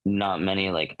 not many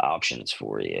like options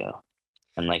for you.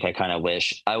 And like I kind of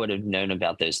wish I would have known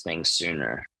about those things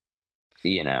sooner,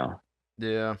 you know.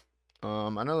 Yeah. I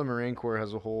know the Marine Corps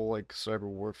has a whole like cyber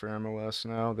warfare MOS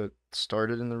now that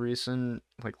started in the recent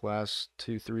like last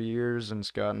 2, 3 years and it's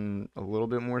gotten a little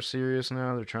bit more serious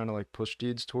now. They're trying to like push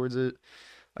dudes towards it.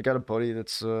 I got a buddy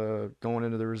that's going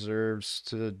into the reserves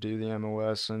to do the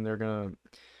MOS and they're gonna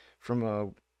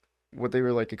from what they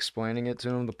were like explaining it to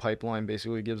him, the pipeline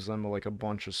basically gives them like a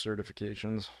bunch of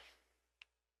certifications.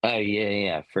 Oh yeah,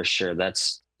 yeah, for sure.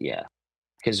 That's yeah.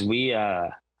 Because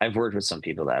I've worked with some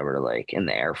people that were like in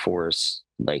the Air Force,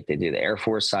 like they do the Air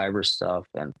Force cyber stuff,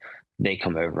 and they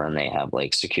come over and they have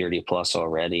like Security Plus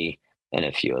already and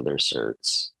a few other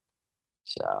certs.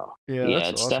 So Yeah, yeah,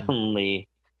 that's it's awesome. definitely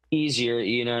easier,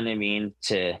 you know what I mean,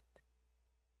 to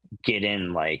get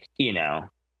in like,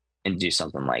 and do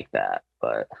something like that.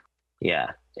 But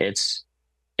yeah, it's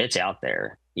out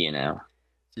there, you know.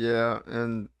 Yeah,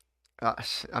 and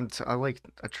I like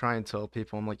I try and tell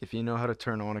people I'm like if you know how to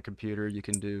turn on a computer, you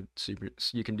can do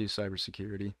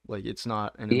cybersecurity. Like it's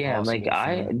not an Yeah, like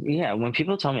impossible thing. when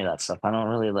people tell me that stuff, I don't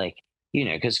really like,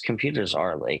 because computers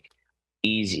are like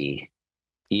easy,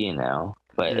 but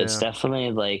it's Yeah,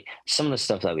 definitely like some of the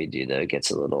stuff that we do though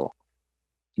gets a little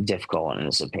difficult and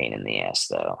it's a pain in the ass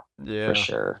though, for yeah,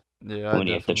 sure. yeah. I When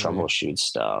you have to definitely. troubleshoot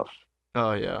stuff.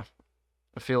 Oh yeah,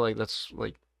 I feel like that's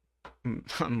like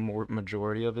more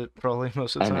majority of it probably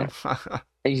most of the I know. time.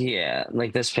 Yeah,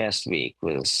 like this past week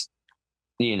was,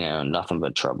 nothing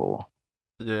but trouble.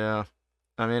 Yeah,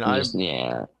 I mean Just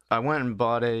yeah. I went and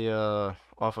bought a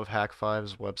off of Hack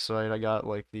Five's website. I got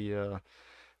like the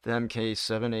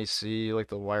MK7AC, like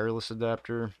the wireless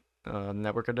adapter,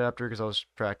 network adapter, because I was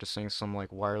practicing some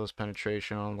like wireless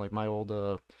penetration on like my old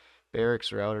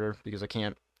barracks router because I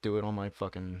can't do it on my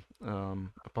fucking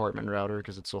apartment router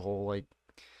because it's a whole like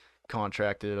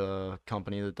contracted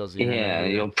company that does the internet Yeah,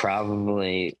 here. you'll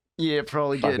probably Yeah,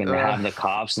 probably get fucking have the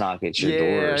cops knock at your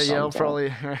door or yeah, I'll something.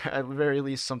 probably at the very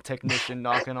least some technician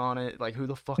knocking on it like who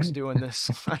the fuck's doing this?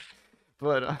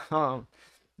 But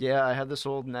yeah, I had this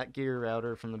old Netgear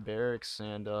router from the barracks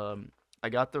and I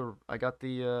got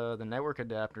the network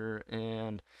adapter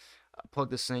and I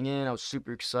plugged this thing in. I was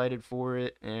super excited for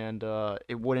it and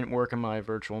it wouldn't work on my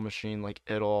virtual machine like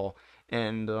at all.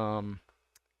 And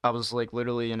I was like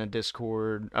literally in a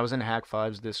Discord. I was in Hack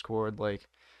Five's Discord like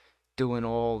doing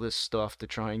all this stuff to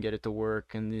try and get it to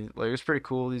work and like it was pretty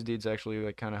cool. These dudes actually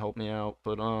like kind of helped me out,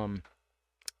 but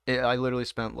I literally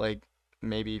spent like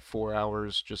maybe 4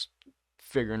 hours just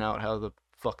figuring out how the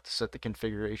fuck to set the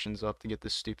configurations up to get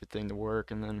this stupid thing to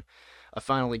work. And then I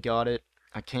finally got it.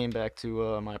 I came back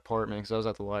to my apartment because I was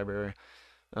at the library,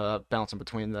 bouncing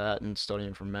between that and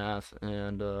studying for math.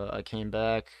 And I came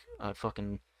back. I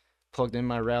fucking plugged in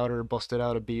my router, busted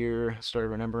out a beer, started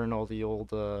remembering all the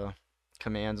old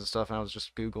commands and stuff, and I was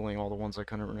just Googling all the ones I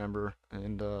couldn't remember.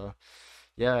 And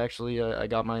yeah, actually, I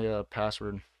got my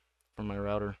password from my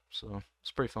router, so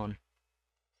it's pretty fun.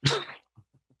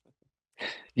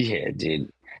 Yeah,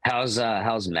 dude. How's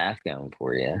math going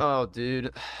for you? Oh,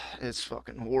 dude, it's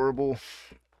fucking horrible.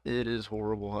 It is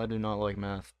horrible. I do not like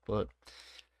math, but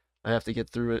I have to get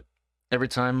through it. Every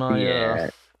time Yeah,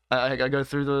 I go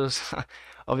through those,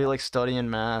 I'll be like studying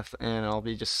math and I'll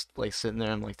be just like sitting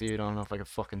there. I'm like, dude, I don't know if I can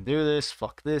fucking do this.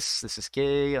 Fuck this. This is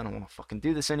gay. I don't want to fucking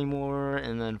do this anymore.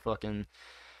 And then fucking,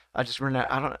 I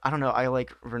don't know. I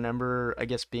like remember, I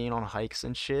guess, being on hikes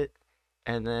and shit.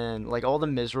 And then like all the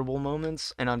miserable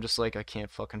moments, and I'm just like, I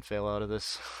can't fucking fail out of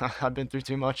this. I've been through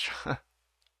too much.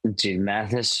 dude,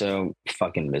 math is so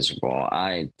fucking miserable.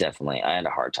 I had a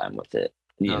hard time with it,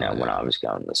 Oh when yeah. I was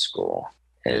going to school.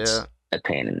 Yeah. It's a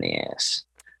pain in the ass.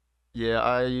 Yeah,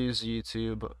 I use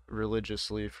YouTube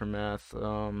religiously for math.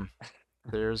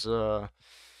 There's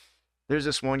there's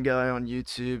this one guy on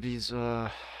YouTube. He's I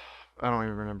don't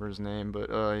even remember his name, but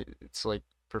it's like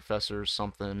Professor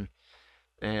something,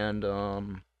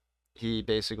 and he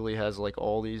basically has like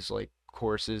all these like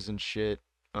courses and shit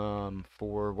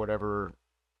for whatever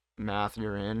math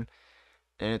you're in,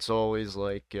 and it's always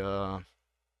like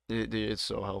it's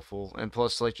so helpful. And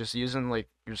plus like just using like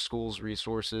your school's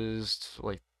resources,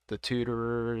 like the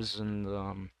tutors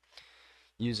and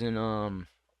using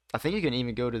I think you can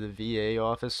even go to the VA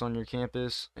office on your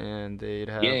campus and they'd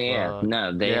Yeah, have yeah.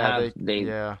 No, yeah, they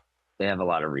they have a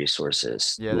lot of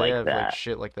resources yeah, they like have like that.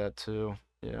 shit like that too.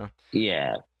 Yeah.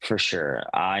 Yeah, for sure.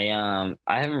 I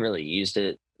haven't really used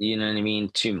it, you know what I mean,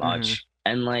 too Mhm. much.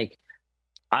 And like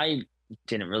I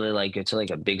didn't really like go to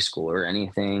like a big school or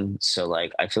anything. So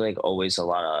like I feel like always a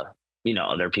lot of,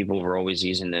 other people were always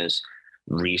using those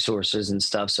resources and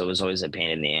stuff. So it was always a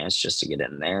pain in the ass just to get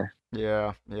in there.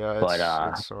 Yeah. Yeah, But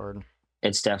it's hard.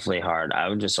 it's definitely hard. I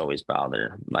would just always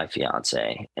bother my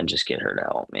fiance and just get her to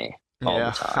help me all the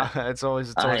Yeah. time. It's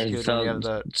always I good when you have felt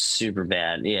that. super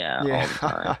bad. Yeah, Yeah. all the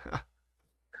time.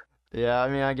 Yeah, I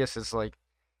mean, I guess it's like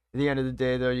at the end of the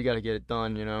day though, you got to get it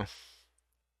done, you know.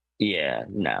 Yeah,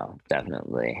 no,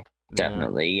 definitely.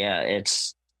 Yeah. Definitely.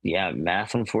 Yeah,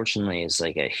 math unfortunately is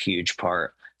like a huge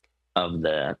part of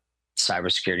the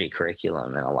cybersecurity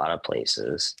curriculum in a lot of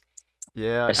places,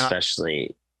 Yeah, and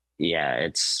especially yeah,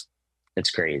 it's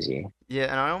crazy. yeah,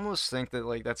 and I almost think that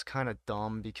like that's kind of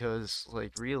dumb because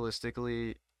like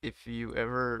realistically, if you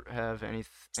ever have any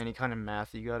kind of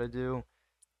math you got to do,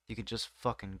 you could just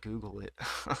fucking Google it.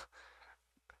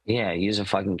 Yeah, use a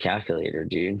fucking calculator,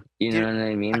 dude. You know Dude, what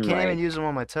I I mean? can't even Like use them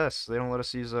on my tests. They don't let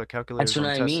us use that's calculators what on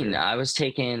I tests mean. here. I was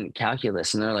taking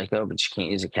calculus and they're like, "Oh, but you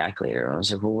can't use a calculator." I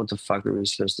was like, "Well, what the fuck are we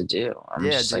supposed to do?" I'm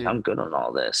Yeah, just like, dude. "I'm good on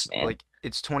all this, man." Like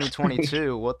it's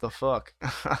 2022. What the fuck?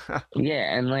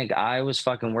 Yeah, and like I was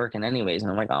fucking working anyways,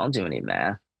 and I'm like, I don't do any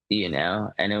math,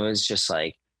 and it was just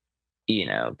like,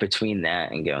 between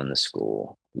that and going to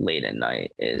school late at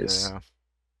night is Yeah.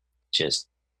 just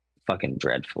fucking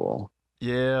dreadful.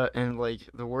 Yeah, and like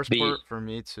the worst Be part for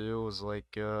me too was like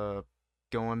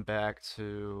going back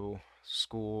to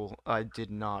school. I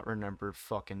did not remember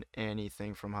fucking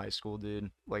anything from high school,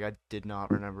 dude. Like I did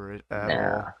not remember it at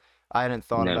all. nah, I hadn't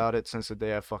thought no, about it since the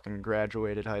day I fucking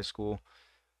graduated high school.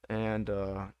 And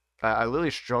I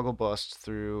literally struggle bust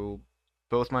through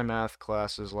both my math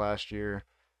classes last year.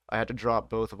 I had to drop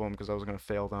both of them because I was gonna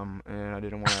fail them, and I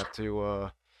didn't want to have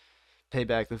to pay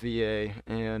back the VA.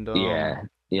 And yeah,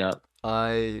 yep,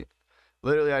 I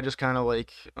literally I just kind of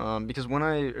like because when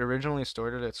I originally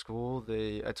started at school,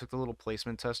 I took the little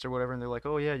placement test or whatever, and they're like,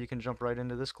 "Oh yeah, you can jump right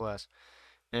into this class."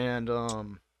 And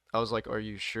I was like, "Are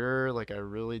you sure? Like I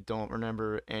really don't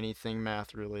remember anything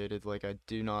math related. Like I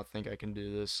do not think I can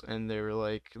do this." And they're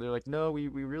like, "No, we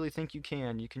really think you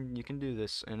can. You can do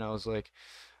this." And I was like,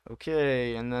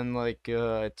 "Okay." And then like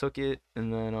I took it,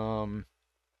 and then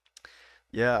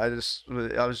yeah, I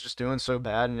was just doing so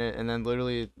bad in it, and then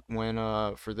literally when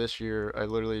for this year, I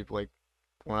literally like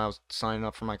when I was signing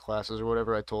up for my classes or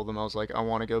whatever, I told them I was like, I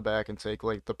want to go back and take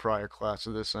like the prior class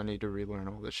of this. I need to relearn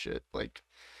all this shit. Like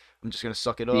I'm just gonna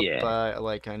suck it up. yeah.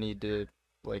 I need to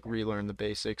like relearn the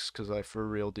basics because I for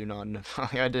real do not know.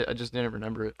 I just didn't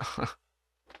remember it.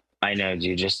 I know,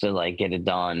 dude. Just to like get it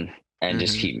done and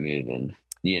just hmm keep moving.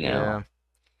 Yeah.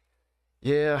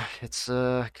 Yeah, it's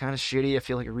kind of shitty. I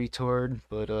feel like a retard,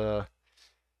 but it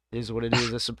is what it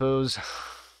is, I suppose.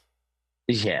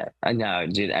 Yeah, I know,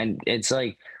 dude. And it's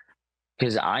like,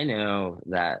 because I know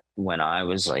that when I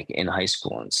was like in high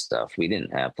school and stuff, we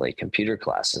didn't have like computer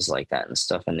classes like that and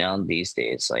stuff. And now these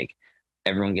days, like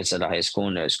everyone gets out of high school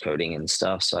and knows coding and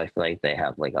stuff. So I feel like they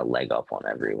have like a leg up on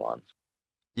everyone.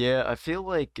 Yeah, I feel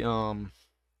like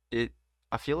it.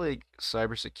 I feel like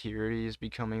cybersecurity is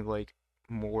becoming like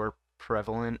more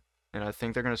prevalent, and I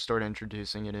think they're gonna start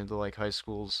introducing it into like high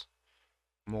schools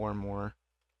more and more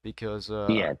because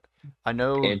Yeah, I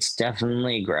know it's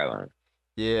definitely growing.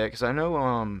 yeah, because I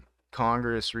know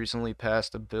Congress recently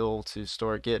passed a bill to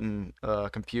start getting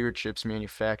computer chips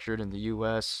manufactured in the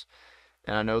U.S.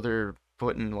 and I know they're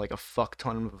putting like a fuck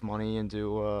ton of money into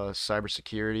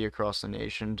cybersecurity across the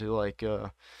nation to like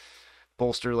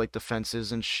bolster like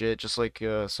defenses and shit, just like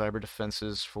cyber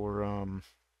defenses for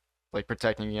like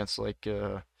protecting against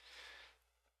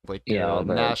Yeah, all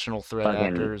the national threat fucking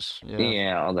actors. Yeah.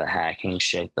 yeah, all the hacking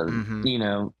shit that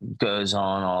Mm-hmm. goes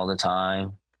on all the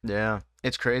time. Yeah.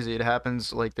 It's crazy. It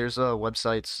happens like there's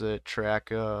websites that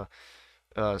track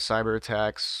cyber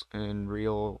attacks in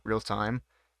real time,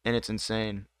 and it's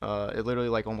insane. It literally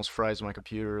like almost fries my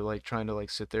computer, like trying to like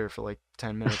sit there for like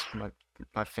 10 minutes.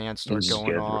 My fans start This is going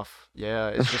good. off. Yeah,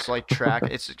 it's just like track.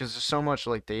 It's because there's so much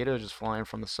like data just flying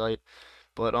from the site.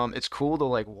 But it's cool to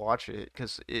like watch it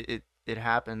because it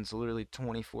happens literally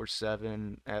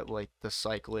 24/7 at like the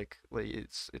cyclic. Like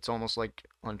it's almost like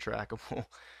untrackable.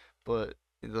 But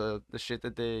the shit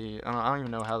that I don't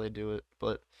even know how they do it,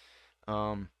 but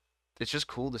um it's just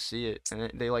cool to see it.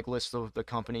 And they like list the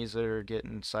companies that are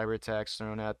getting cyber attacks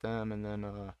thrown at them, and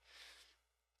then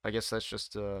I guess that's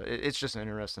just it's just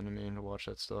interesting to me to watch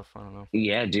that stuff. I don't know.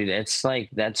 Yeah, dude, it's like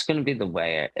that's gonna be the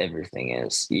way everything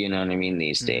is. You know what I mean?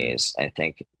 These Mhm. days, I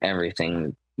think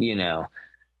everything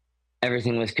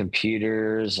with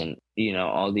computers and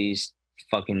all these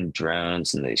fucking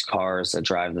drones and these cars that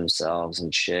drive themselves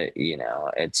and shit.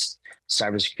 It's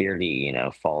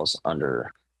cybersecurity. Falls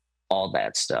under all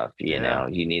that stuff. Yeah.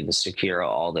 You need to secure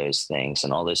all those things,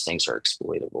 and all those things are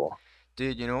exploitable.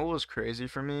 Dude, you know what was crazy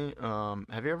for me?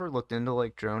 Have you ever looked into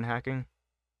like drone hacking?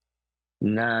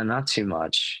 Nah, not too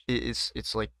much.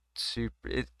 It's like super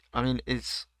I mean,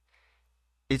 it's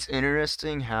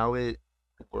interesting how it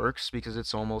works because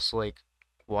it's almost like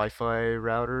Wi-Fi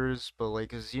routers, but like,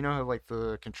 'cause you know how like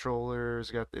the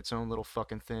controller's got its own little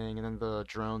fucking thing, and then the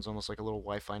drone's almost like a little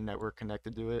Wi-Fi network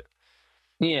connected to it.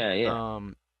 Yeah, yeah.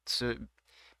 Um, so,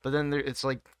 but then it's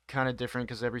like kind of different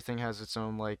because everything has its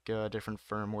own like different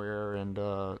firmware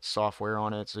and software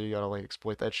on it, so you gotta like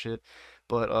exploit that shit.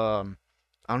 But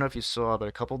I don't know if you saw, but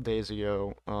a couple days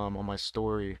ago, on my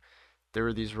story there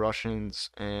were these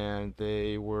Russians and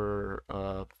they were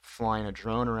flying a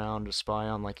drone around to spy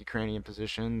on like Ukrainian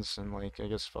positions and like I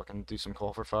guess fucking do some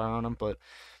call for fire on them. But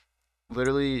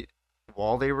literally,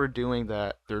 while they were doing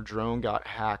that, their drone got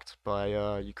hacked by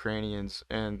Ukrainians,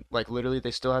 and like literally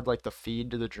they still had like the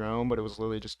feed to the drone, but it was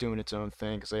literally just doing its own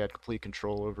thing because they had complete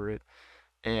control over it.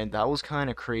 And that was kind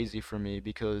of crazy for me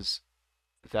because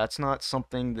that's not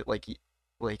something that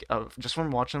just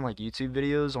from watching like YouTube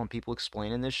videos on people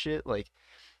explaining this shit, like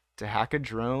to hack a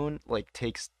drone like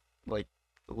takes like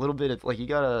a little bit of like you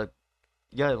gotta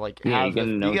like Yeah, you have gotta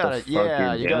a know what the fuck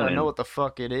you're you gotta know doing. what the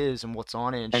fuck it is and what's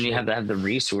on it and And you have shit. to have the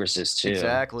resources too.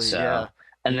 Exactly, So, yeah.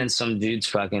 and then You some dude's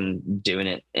fucking doing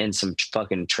it in some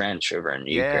fucking trench over in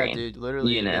yeah, Ukraine. dude,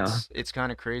 literally You know? it's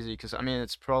kind of crazy because I mean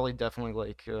it's probably definitely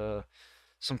like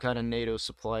some kind of NATO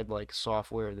supplied like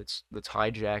software that's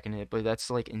hijacking it, but that's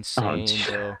like Oh, insane,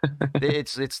 bro.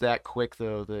 It's that quick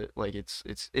though that like it's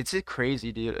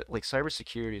crazy, dude. Like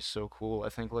cybersecurity is so cool. I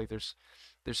think like there's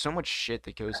so much shit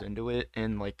that goes into it,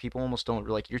 and like people almost don't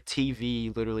like your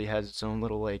TV literally has its own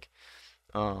little like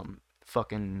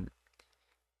fucking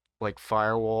like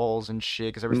firewalls and shit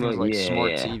because everything's well, like yeah,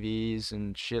 smart yeah. TVs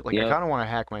and shit. Like I Yep. kind of want to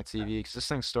hack my TV because this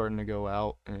thing's starting to go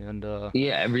out, and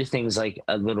Yeah, everything's like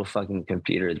a little fucking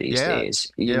computer these yeah,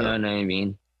 days. You yeah. know what I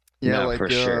mean? Yeah, No, for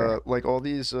sure. like all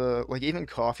these like even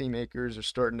coffee makers are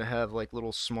starting to have like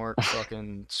little smart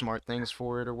things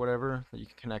for it or whatever that you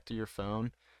can connect to your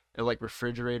phone. And like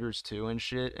refrigerators too and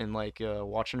shit and like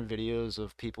watching videos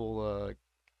of people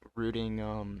rooting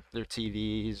their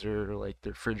TVs or like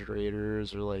their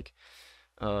refrigerators or like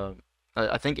uh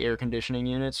I think air conditioning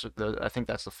units I think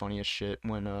that's the funniest shit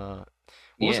when what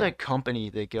was Yeah. that company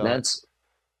they got? That's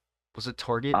Was it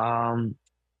Target? um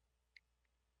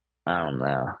I don't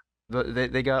know.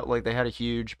 They got like they had a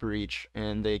huge breach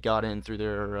and they got in through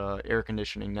their air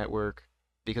conditioning network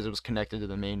because it was connected to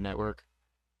the main network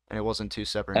and it wasn't two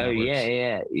separate Oh yeah, networks.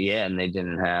 yeah, yeah, and they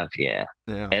didn't have, yeah.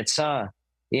 Yeah. It's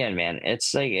yeah, man.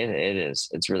 It's like it is.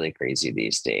 It's really crazy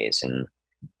these days, and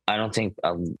I don't think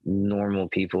normal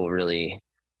people really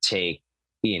take,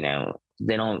 they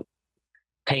don't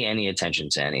pay any attention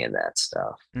to any of that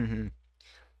stuff. Mm-hmm.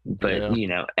 But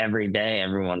Yeah. every day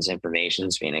everyone's information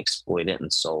is being exploited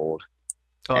and sold,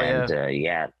 Oh and yeah.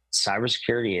 yeah,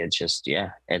 cybersecurity. It's just,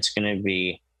 yeah, it's gonna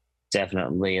be.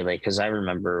 definitely. Like, because I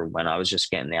remember when I was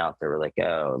just getting out, they were like,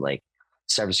 "Oh, like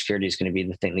cybersecurity is going to be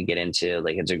the thing to get into.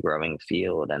 Like, it's a growing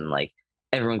field," and like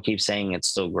everyone keeps saying it's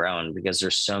still growing because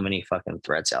there's so many fucking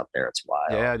threats out there. It's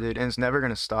wild. Yeah, dude, and it's never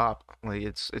gonna stop. Like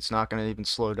it's not gonna even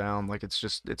slow down. Like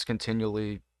it's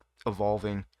continually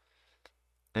evolving,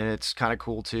 and it's kind of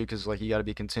cool too, because like you got to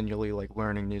be continually like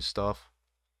learning new stuff.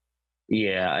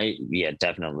 Yeah,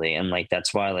 definitely. And like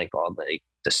that's why like all the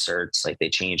certs like they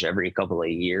change every couple of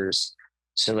years.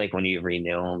 So like when you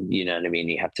renew them, you know what I mean,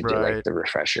 you have to do like Right. the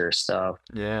refresher stuff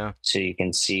Yeah. so you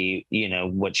can see,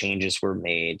 what changes were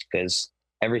made because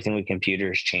everything with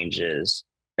computers changes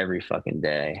every fucking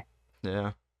day.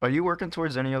 Yeah. Are you working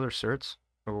towards any other certs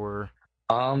or?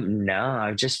 No,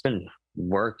 I've just been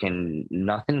working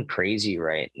nothing crazy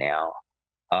right now.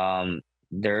 Um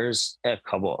there's a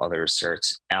couple other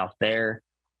certs out there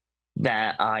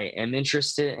that I am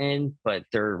interested in, but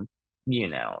they're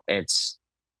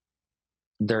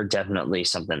definitely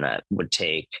something that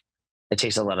it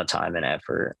takes a lot of time and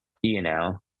effort,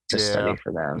 to study Yeah.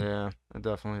 for them. Yeah, it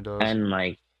definitely does. And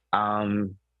like,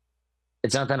 um,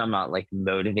 it's not that I'm not like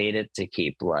motivated to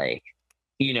keep like,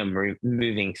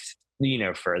 moving,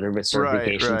 further with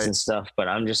Right, certifications right. and stuff, but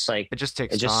I'm just like, It just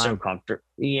takes it's just so time. comfortable.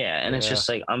 Yeah. And it's Yeah. just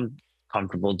like, I'm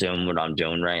comfortable doing what I'm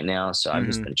doing right now. So I've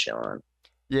just Mhm. been chilling,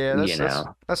 Yeah, you that's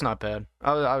know? that's not bad.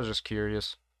 I was just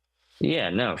curious. Yeah,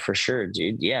 no, for sure,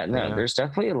 dude. Yeah, no, Yeah. there's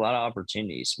definitely a lot of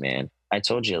opportunities, man. I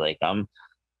told you, like, I'm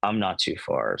not too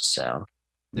far. So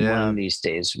one Yeah. of these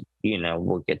days,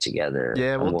 we'll get together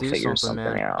Yeah, and we'll we'll do figure something,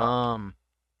 something man. out,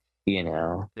 you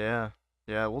know? Yeah.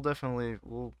 Yeah, we'll definitely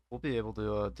we'll be able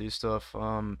to do stuff.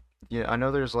 Yeah, I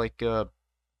know there's like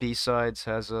B-Sides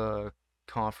has a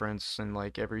conference in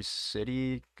like every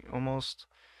city almost.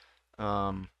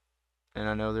 Um and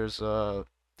I know there's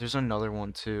another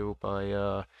one too by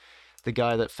the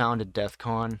guy that founded DEF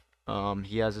CON.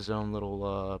 He has his own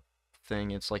little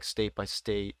thing. It's like state by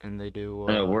state and they do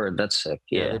No word, that's sick.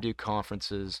 yeah, they Yeah. do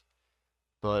conferences.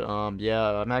 But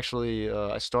yeah, I'm actually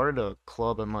I started a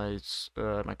club at my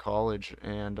college,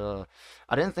 and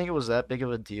I didn't think it was that big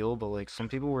of a deal, but like some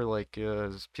people were like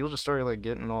people just started like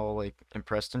getting all like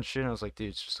impressed and shit. And I was like, dude,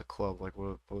 it's just a club. Like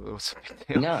what's the big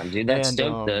deal? No, dude, that's And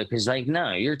dope though. Cause like,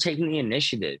 no, you're taking the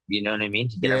initiative, you know what I mean?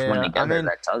 To get everyone yeah, I together mean,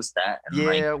 that does that. And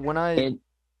like yeah, when I it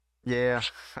yeah,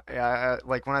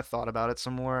 like when I thought about it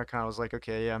some more, I kind of was like,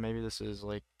 okay, yeah, maybe this is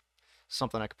like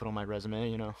something I could put on my resume,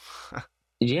 you know?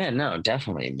 Yeah, no,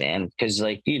 definitely, man. Because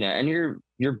like and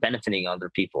you're benefiting other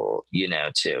people,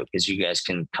 too, because you guys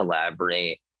can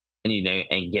collaborate and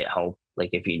and get help like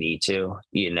if you need to,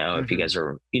 if you hmm guys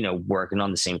are working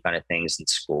on the same kind of things in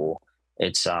school.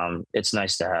 It's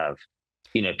nice to have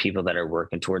people that are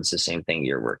working towards the same thing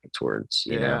you're working towards.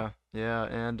 Yeah, yeah,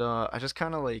 and I just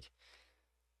kind of like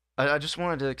I just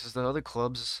wanted to, because the other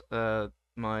clubs at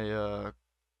my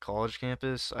college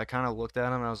campus, I kind of looked at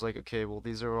them and I was like, okay, well,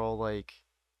 these are all like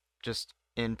just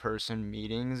in-person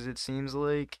meetings, it seems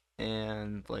like,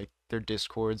 and like their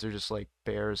discords are just like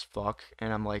bare as fuck,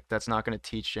 and I'm like, that's not gonna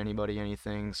teach anybody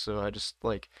anything. So I just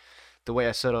like the way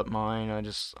I set up mine,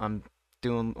 I'm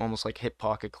doing almost like hip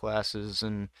pocket classes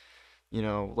and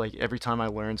like every time I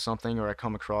learn something or I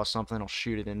come across something, I'll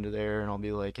shoot it into there and I'll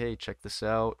be like, hey, check this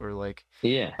out. Or like,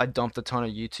 Yeah. I dumped a ton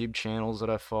of YouTube channels that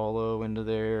I follow into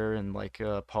there and like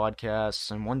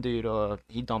podcasts. And one dude,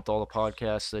 he dumped all the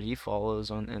podcasts that he follows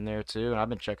on in there too. And I've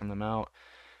been checking them out.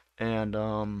 And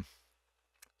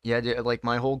yeah, like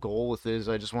my whole goal with this,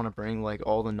 I just want to bring like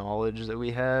all the knowledge that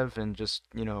we have and just,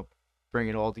 bring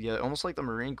it all together. Almost like the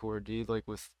Marine Corps, dude, like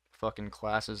with fucking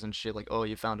classes and shit. Like, oh,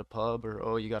 you found a pub or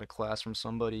oh, you got a class from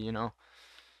somebody, you know?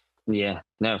 Yeah,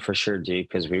 no, for sure, dude.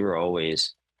 Because we were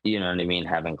always, you know what I mean,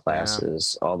 having Yeah,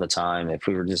 classes all the time. If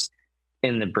we were just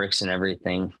in the bricks and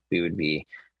everything, we would be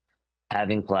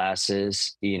having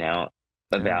classes, yeah.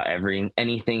 about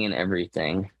anything and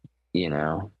everything, you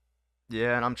know.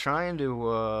 Yeah, and I'm trying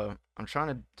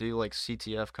to do like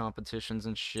CTF competitions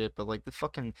and shit, but like the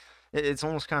fucking it's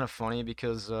almost kind of funny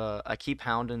because I keep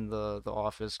hounding the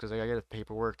office because I gotta get the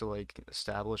paperwork to like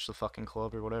establish the fucking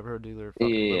club or whatever, do their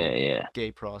fucking Yeah, little yeah.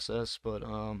 gay process, but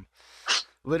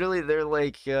literally, they're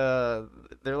like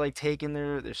taking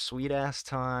their sweet ass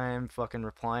time, fucking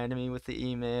replying to me with the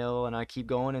email, and I keep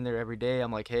going in there every day.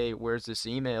 I'm like, hey, where's this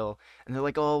email? And they're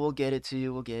like, oh, we'll get it to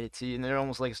you, we'll get it to you. And they're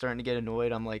almost like starting to get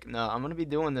annoyed. I'm like, no, I'm gonna be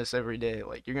doing this every day.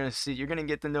 Like, you're gonna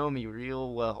get to know me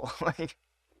real well. Like,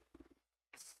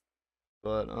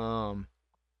 but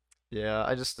yeah,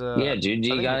 Yeah, dude,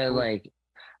 I you think they're gotta cool. like,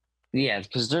 yeah,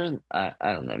 because there's, I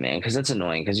don't know, man, because it's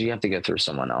annoying because you have to go through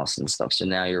someone else and stuff. So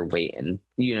now you're waiting,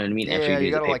 you know what I mean? After you Yeah, you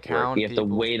do the gotta like paperwork, you hound have to people.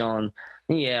 wait on,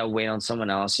 Yeah, wait on someone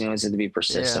else. You always have to be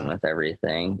persistent Yeah. with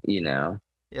everything, you know.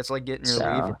 Yeah, it's like getting your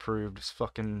leave So approved. It's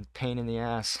fucking pain in the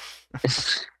ass.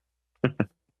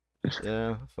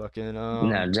 Yeah, fucking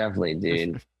no, definitely,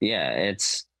 dude. Yeah,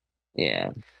 yeah.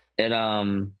 It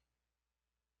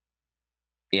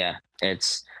yeah,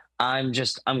 it's I'm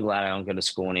glad I don't go to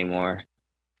school anymore.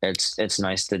 It's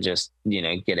nice to just,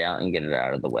 get out and get it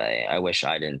out of the way. I wish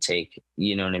I didn't take,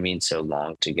 you know what I mean, so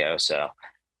long to go. So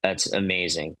that's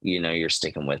amazing. You're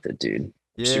sticking with it, dude.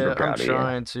 Super Yeah, I'm proud of you.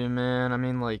 trying to, man. I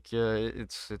mean, like,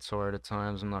 it's hard at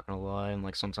times. I'm not gonna lie, and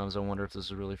like sometimes I wonder if this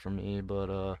is really for me. But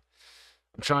I'm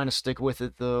trying to stick with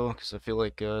it though, because I feel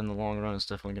like in the long run, it's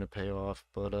definitely gonna pay off.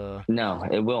 But No,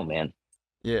 it will, man.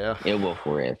 yeah. It will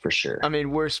for it for I sure.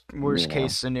 mean, worst You case know.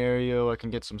 scenario, I can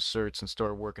get some certs and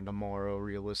start working tomorrow,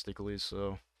 realistically.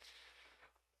 So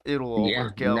it'll all Yeah,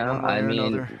 work out no, one way I or mean,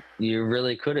 another. you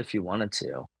really could if you wanted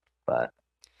to, but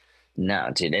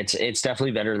no, dude, it's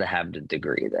definitely better to have the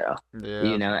degree though.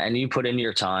 Yeah. And you put in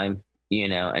your time,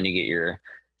 and you get your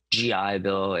GI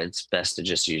Bill. It's best to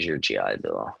just use your GI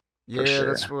Bill for Yeah,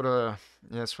 that's sure. what yeah,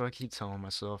 that's what I keep telling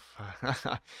myself.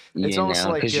 It's almost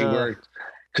like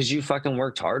Because you fucking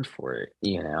worked hard for it.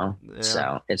 yeah.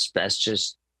 So it's best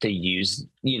just to use,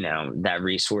 that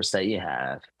resource that you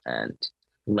have and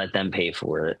let them pay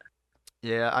for it.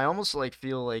 Yeah, I almost like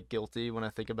feel like guilty when I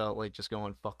think about like just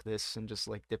going fuck this and just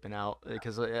like dipping out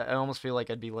because I almost feel like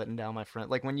I'd be letting down my friend.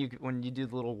 Like when you do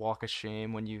the little walk of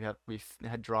shame when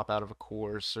had drop out of a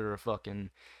course or a fucking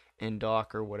in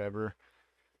doc or whatever.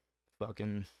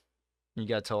 Fucking you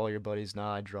gotta tell all your buddies,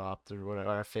 nah, I dropped or whatever,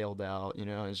 I failed out.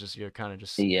 It's just you're kind of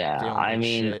just Yeah, feeling I like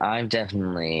mean, shit. I've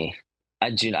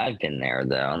been there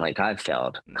though, and like I've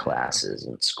failed Yeah, classes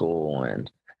in school,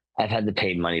 and I've had to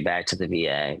pay money back to the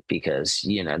VA because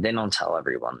they don't tell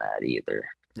everyone that either.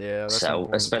 yeah, that's an So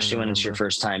important thing to especially when it's your remember.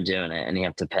 first time doing it and you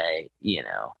have to pay,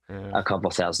 Yeah. a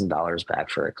couple $1,000s back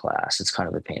for a class, it's kind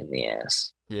of a pain in the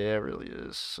ass. Yeah, it really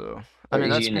is. So, I But mean,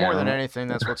 that's you more than know, anything.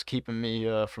 That's what's keeping me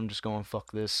from just going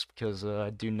fuck this because I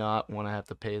do not want to have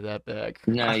to pay that back.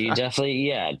 no, you definitely,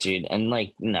 yeah, dude, and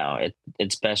like, no,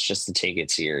 it's best just to take it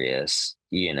serious,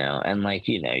 and like,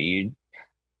 you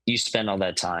spend all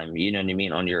that time, you know what I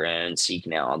mean, on your own,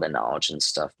 seeking out all the knowledge and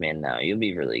stuff, man. Now you'll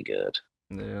be really good.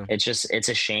 Yeah. It's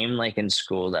a shame, like in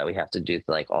school, that we have to do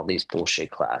like all these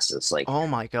bullshit classes, like Oh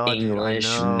my God, dude, I English,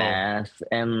 know. math,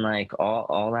 and like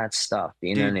all that stuff.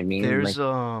 You know what Dude, I mean? there's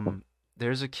Like,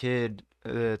 there's a kid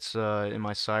that's in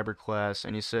my cyber class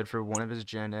and he said for one of his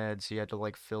gen eds he had to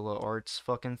like fill a arts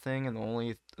fucking thing and the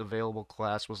only available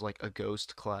class was like a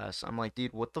ghost class. I'm like,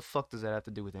 dude, what the fuck does that have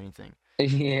to do with anything?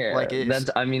 yeah, Like it's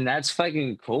I mean, that's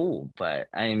fucking cool, but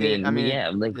I I mean, mean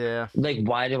yeah, yeah. like,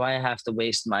 why do I have to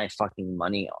waste my fucking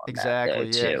money on that though? Exactly,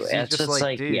 yeah, Too. because he's It's just just like,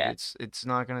 like, dude, yeah, it's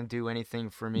not gonna do anything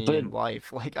for me but in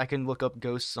life. Like, I can look up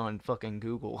ghosts on fucking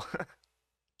Google.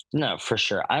 no, for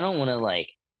sure. I don't want to like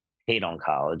hate on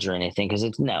college or anything because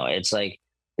it's no, it's like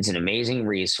it's an amazing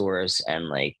resource and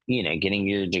like getting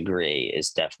your degree is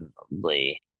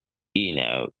definitely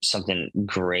something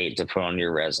great to put on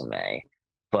your resume.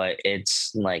 But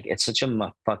it's like it's such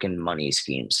a fucking money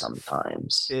scheme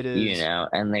sometimes, It is.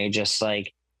 and they just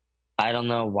like I don't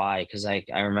know why because I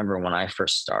remember when I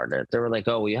first started they were like,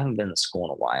 oh well, you haven't been to school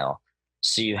in a while,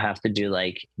 so you have to do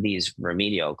like these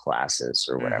remedial classes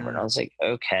or whatever, and Mm-hmm. I was like,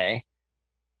 okay,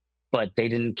 but they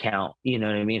didn't count, you know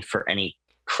what I mean, for any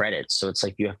credits. So it's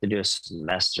like you have to do a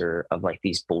semester of like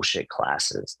these bullshit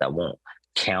classes that won't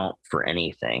count for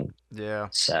anything. Yeah.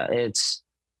 So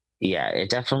yeah, it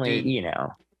definitely, Dude,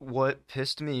 what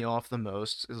pissed me off the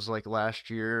most is like last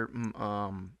year,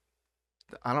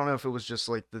 I don't know if it was just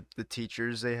like the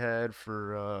teachers they had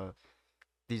for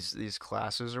these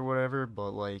classes or whatever,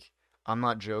 but like I'm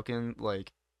not joking,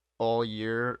 like all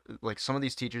year, like some of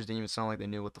these teachers didn't even sound like they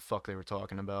knew what the fuck they were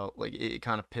talking about. Like it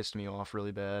kind of pissed me off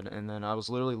really bad. And then I was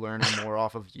literally learning more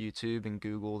off of YouTube and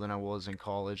Google than I was in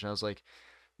college. And I was like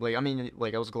I mean,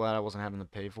 like I was glad I wasn't having to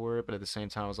pay for it, but at the same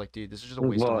time I was like, dude, this is just a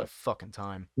waste of my well, fucking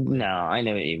time. no, Like, I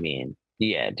know what you mean.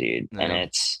 Yeah, dude. And yeah.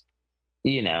 it's,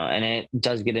 and it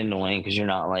does get annoying because you're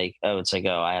not like, oh, it's like,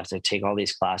 oh, I have to take all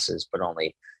these classes, but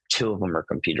only two of them are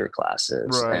computer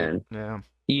classes. Right. And, Yeah.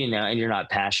 and you're not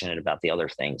passionate about the other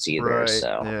things either. Right.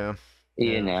 So, Yeah.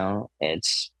 Yeah.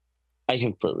 it's, I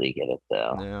completely get it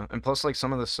though. Yeah. And plus like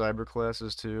some of the cyber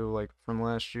classes too, like from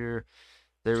last year,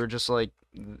 they were just like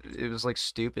it was like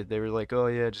stupid. They were like, "Oh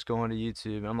yeah, just go onto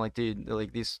YouTube." And I'm like, "Dude,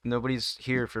 like these nobody's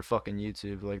here for fucking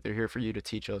YouTube. Like they're here for you to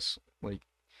teach us." Like,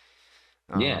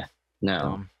 I don't know. Yeah, no,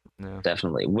 Dumb. Yeah.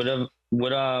 definitely. What have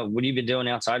you been doing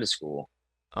outside of school?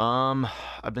 Um,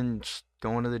 I've been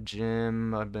going to the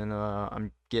gym.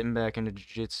 I'm getting back into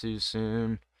jiu-jitsu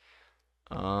soon.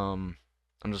 Um,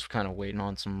 I'm just kind of waiting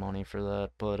on some money for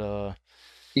that, but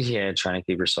Yeah, trying to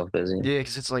keep yourself busy. yeah,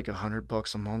 'cause it's like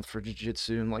 $100 a month for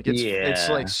jiu-jitsu, and like it's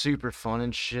like Yeah, super fun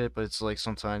and shit, but it's like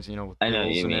sometimes, with I know what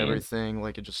bills you and mean. everything,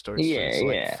 like it just starts to, Yeah, it's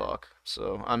like yeah. fuck.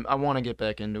 So I want to get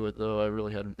back into it though. I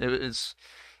really had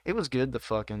it was good to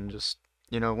fucking just,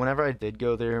 whenever I did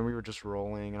go there and we were just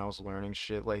rolling and I was learning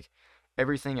shit, like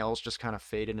everything else just kind of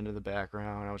faded into the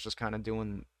background. I was just kind of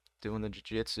doing the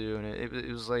jiu-jitsu, and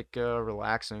it was like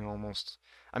relaxing almost.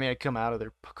 I mean, I come out of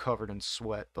there covered in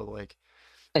sweat, but like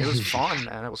it was fun,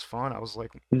 man. It was fun. I was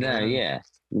like No, learning. yeah.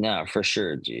 No, for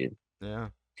sure, dude. Yeah.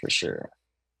 For sure.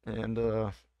 And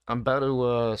I'm about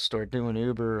to start doing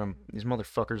Uber. These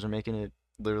motherfuckers are making it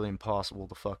literally impossible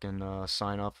to fucking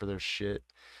sign up for their shit.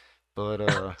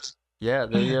 But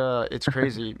yeah, it's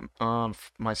crazy.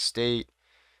 My state,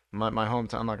 my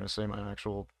hometown, I'm not gonna say my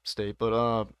actual state,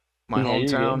 but my No,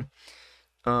 you're hometown,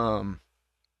 good. um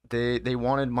they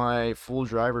wanted my full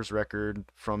driver's record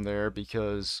from there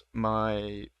because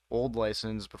my old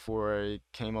license before I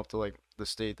came up to like the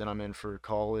state that I'm in for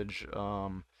college,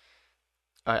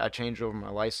 I changed over my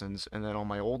license, and then on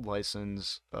my old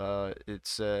license, it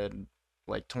said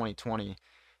like 2020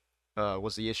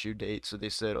 was the issue date. So they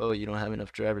said, "Oh, you don't have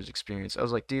enough driver's experience." I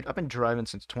was like, "Dude, I've been driving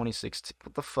since 2016.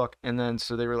 What the fuck?" And then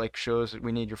so they were like, "Show us,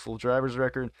 we need your full driver's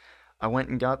record." I went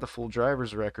and got the full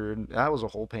driver's record. That was a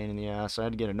whole pain in the ass. I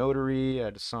had to get a notary. I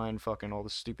had to sign fucking all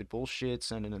this stupid bullshit,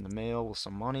 send it in the mail with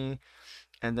some money.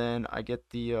 And then I get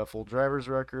the full driver's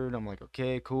record. I'm like,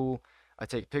 okay, cool. I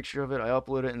take a picture of it, I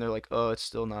upload it, and they're like, oh, it's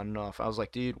still not enough. I was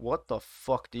like, dude, what the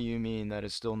fuck do you mean that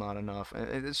it's still not enough?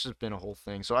 And it's just been a whole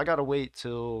thing. So I gotta wait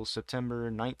till September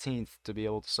 19th to be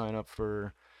able to sign up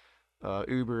for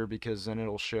Uber, because then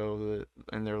it'll show that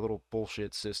in their little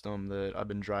bullshit system that I've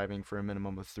been driving for a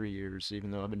minimum of 3 years,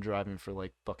 even though I've been driving for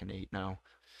like fucking 8 now.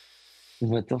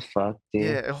 What the fuck,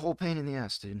 Yeah, dude? a whole pain in the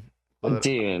ass, dude. But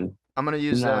Dude, I'm gonna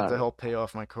use that to no. help pay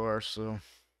off my car, so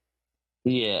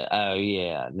Yeah, oh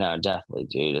yeah. No, definitely,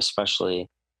 dude. Especially,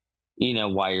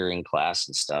 while you're in class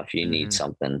and stuff, you need hmm.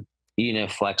 something,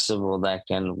 flexible that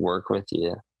can work with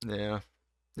you. Yeah.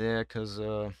 Yeah, 'cause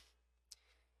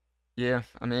yeah,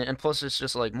 I mean, and plus it's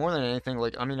just like more than anything,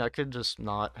 like I mean, I could just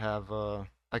not have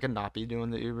I could not be doing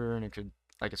the Uber, and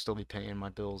I could still be paying my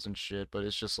bills and shit, but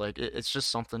it's just like it's just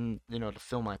something, to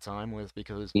fill my time with,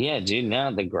 because Yeah, dude,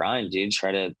 no, the grind, dude.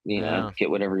 Try to, yeah.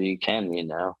 get whatever you can.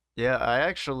 Yeah, I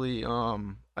actually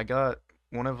I got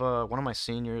one of my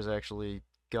seniors actually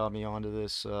got me onto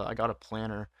this. I got a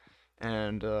planner,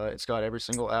 and it's got every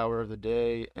single hour of the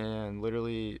day, and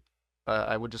literally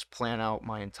I would just plan out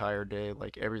my entire day,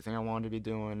 like everything I wanted to be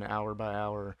doing hour by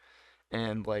hour.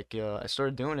 And like I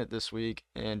started doing it this week,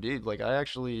 and dude, like I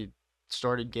actually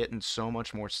started getting so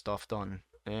much more stuff done,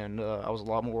 and I was a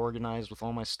lot more organized with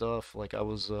all my stuff. Like I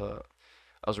was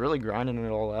really grinding it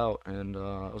all out, and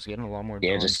I was getting a lot more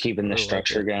Yeah, done. just I keeping the really liked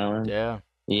structure it. going. Yeah,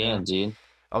 Yeah, yeah. dude.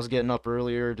 I was getting up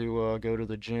earlier to go to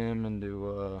the gym and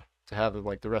to have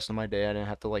like the rest of my day. I didn't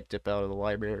have to like dip out of the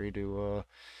library to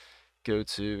go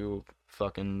to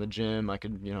fucking the gym. I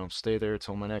could, stay there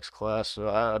till my next class. So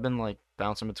I've been like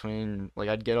bouncing between, like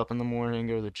I'd get up in the morning,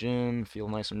 go to the gym, feel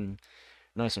nice and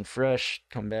fresh,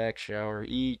 come back, shower,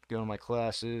 eat, go to my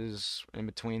classes. In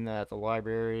between that, the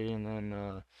library, and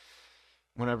then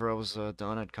whenever I was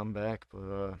done, I'd come back.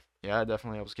 But yeah,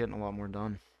 definitely I was getting a lot more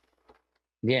done.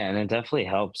 Yeah, and it definitely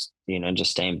helps,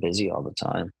 just staying busy all the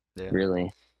time. Yeah,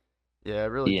 Really, yeah, it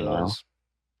really you know. does.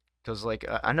 Cause like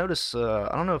I notice, I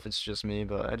don't know if it's just me,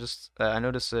 but I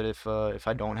notice that if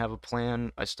I don't have a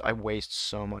plan, I waste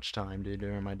so much time, dude,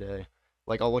 during my day.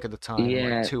 Like I'll look at the time and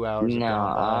like Yeah, 2 hours have no,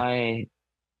 gone by.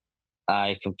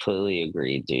 I completely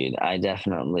agree, dude. I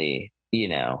definitely,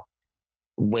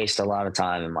 waste a lot of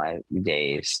time in my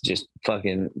days just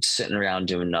fucking sitting around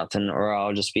doing nothing, or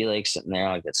I'll just be like sitting there,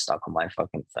 I'll get stuck on my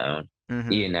fucking phone.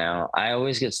 Mm-hmm. I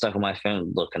always get stuck on my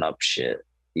phone looking up shit,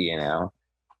 you know,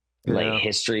 like Yeah.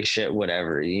 history shit,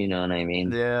 whatever, you know what I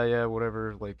mean? Yeah, yeah,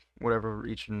 whatever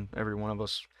each and every one of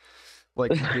us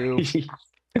like to do.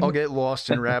 I'll get lost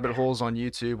in rabbit holes on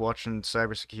YouTube watching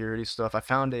cybersecurity stuff. I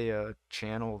found a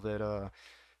channel that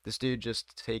this dude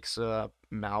just takes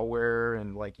malware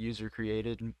and like user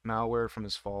created malware from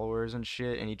his followers and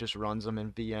shit, and he just runs them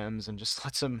in VMs and just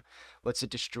lets it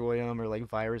destroy them, or like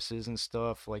viruses and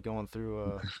stuff, like going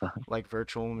through like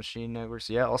virtual machine networks.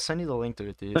 Yeah, I'll send you the link to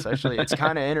it, dude. It's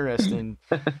kind of interesting.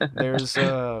 There's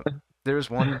there's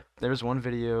one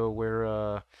video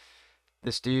where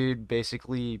this dude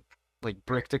basically like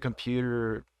bricked a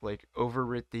computer, like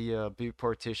overwrit the boot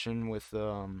partition with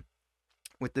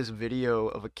with this video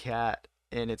of a cat,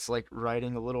 and it's like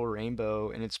riding a little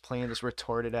rainbow, and it's playing this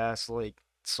retarded ass like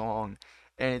song,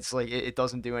 and it's like it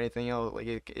doesn't do anything else.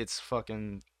 Like it's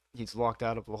fucking he's locked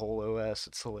out of the whole OS.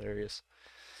 It's hilarious.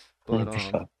 But What the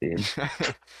fuck,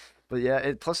 dude? but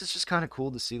yeah, plus it's just kind of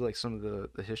cool to see like some of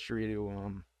the history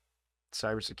to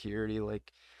cybersecurity,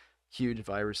 like huge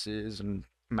viruses and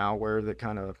malware that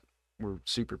kind of were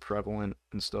super prevalent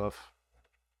and stuff.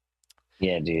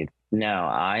 Yeah, dude. No,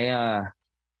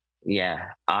 yeah,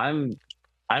 I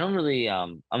don't really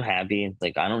I'm happy.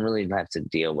 Like I don't really have to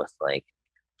deal with like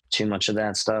too much of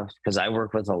that stuff because I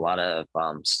work with a lot of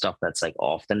stuff that's like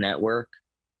off the network.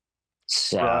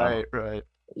 So, Right, right,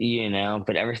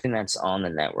 but everything that's on the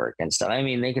network and stuff, I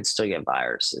mean, they could still get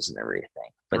viruses and everything,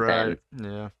 but then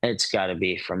right. Yeah. it's got to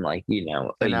be from like,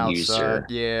 a And outside, user.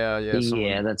 yeah, yeah, Yeah,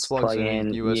 someone that's plugs plug in a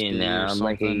in, USB or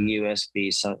like a something.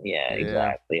 USB, yeah, Yeah,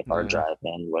 exactly. A hard yeah, drive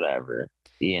and whatever,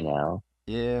 you know,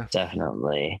 yeah.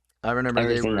 definitely. I remember they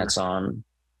Everything were. that's on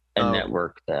a Oh,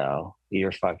 network, though,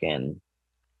 you're fucking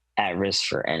at risk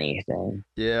for anything.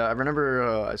 yeah. I remember.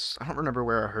 I don't remember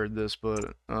where I heard this,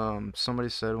 but somebody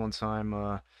said one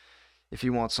time, if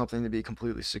you want something to be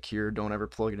completely secure, don't ever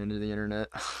plug it into the internet.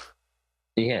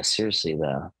 Yeah, seriously,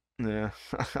 though. Yeah.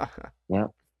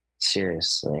 Yep,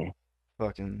 seriously.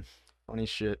 Fucking funny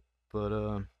shit.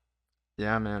 But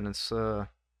yeah, man. It's I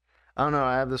don't know.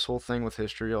 I have this whole thing with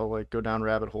history. I'll like go down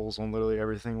rabbit holes on literally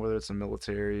everything, whether it's the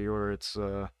military or it's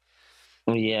Well,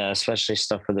 yeah, especially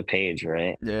stuff for the page,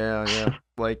 right? yeah, yeah.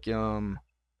 Like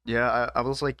yeah, I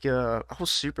was like I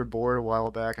was super bored a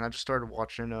while back and I just started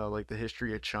watching like the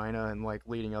history of China and like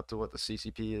leading up to what the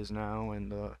CCP is now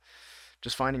and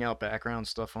just finding out background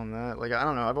stuff on that. Like I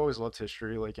don't know, I've always loved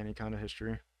history, like any kind of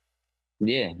history.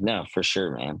 Yeah, no, for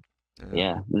sure, man. Yeah.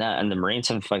 Yeah, no, and the Marines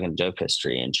have fucking dope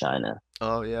history in China.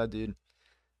 Oh yeah, dude.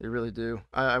 They really do.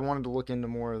 I wanted to look into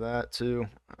more of that too.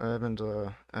 I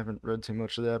haven't read too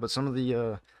much of that, but some of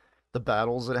the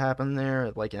battles that happened there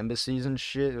at like embassies and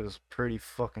shit, it was pretty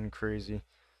fucking crazy.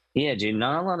 Yeah, dude,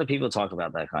 not a lot of people talk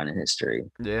about that kind of history.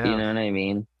 You Yeah. know what I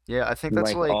mean? Yeah, I think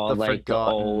that's Like like all the like the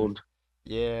forgotten. old,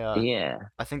 Yeah. yeah,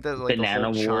 I think that like the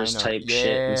whole banana wars China. type shit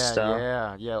and Yeah, stuff.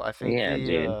 yeah, yeah. Yeah,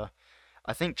 dude.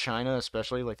 I think China,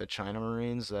 especially like the China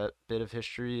Marines, that bit of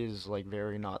history is like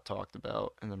very not talked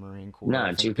about in the Marine Corps. I No,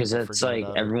 dude, think because people it's forget like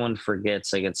about it. everyone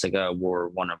forgets like it's like a War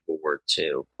One of World War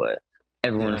Two, but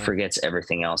everyone Yeah. forgets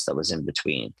everything else that was in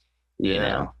between. You Yeah.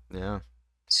 know, Yeah.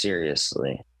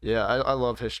 seriously. Yeah, I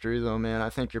love history though, man. I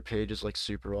think your page is like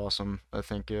super awesome. I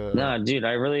think No, dude,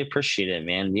 I really appreciate it,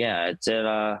 man. Yeah, it's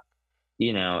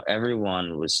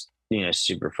everyone was,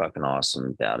 super fucking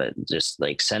awesome about it. Just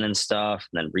like sending stuff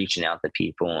and then reaching out to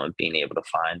people and being able to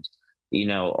find,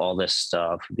 all this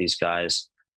stuff. These guys,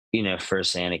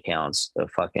 first-hand accounts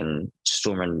of fucking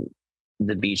storming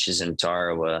the beaches in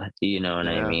Tarawa. You know what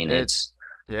I yeah, mean? It's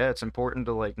it's important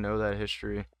to like know that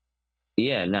history.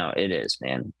 yeah, no, it is,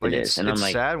 man. It Like is. And I'm it's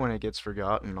like, sad when it gets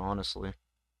forgotten, honestly.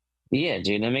 yeah,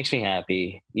 dude, that makes me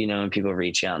happy, when people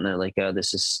reach out and they're like, oh,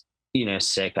 this is,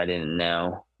 sick. I didn't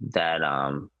know that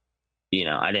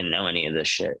I didn't know any of this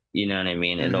shit. You know what I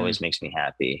mean? It Hmm. always makes me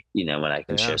happy, when I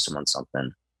can show Yeah. someone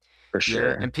something for Yeah,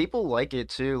 sure. and people like it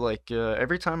too. Like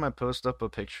every time I post up a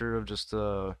picture of just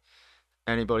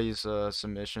anybody's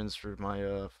submissions for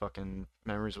my fucking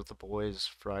memories with the boys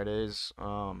Fridays,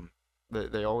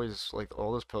 they always like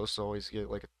all those posts always get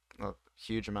like a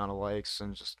huge amount of likes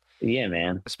and just Yeah,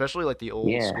 man. especially like the old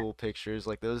Yeah. school pictures,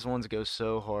 like those ones go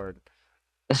so hard.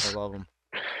 I love them.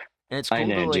 And it's I cool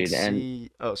to know, like dude. And see.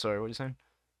 Oh, sorry, what are you saying?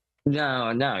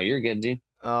 no, no, you're good, dude.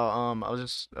 I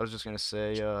was just gonna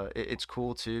say, it's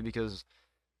cool too because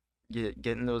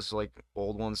getting those like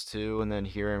old ones too, and then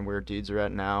hearing where dudes are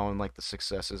at now and like the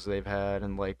successes they've had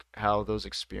and like how those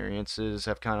experiences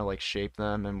have kind of like shaped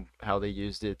them and how they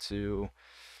used it to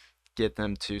get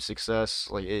them to success.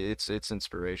 Like it's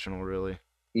inspirational, really.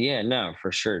 Yeah, no,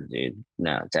 for sure, dude.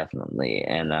 No, definitely.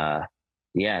 And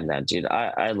yeah, no, dude,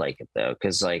 I like it though,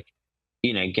 because like,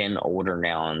 getting older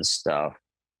now and stuff,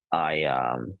 I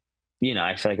I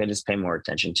feel like I just pay more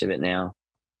attention to it now.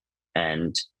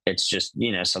 And it's just,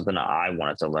 something that I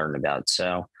wanted to learn about.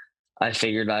 So I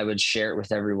figured I would share it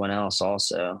with everyone else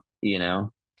also.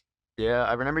 Yeah,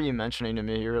 I remember you mentioning to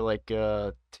me you were like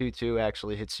Tutu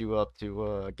actually hits you up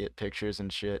to get pictures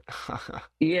and shit.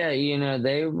 Yeah,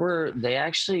 they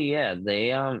actually, yeah, they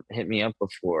hit me up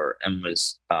before and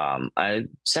was I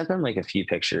sent them like a few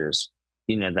pictures,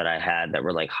 that I had that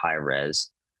were like high res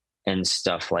and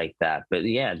stuff like that. But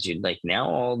yeah, dude, like now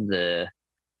all the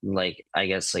like I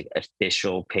guess like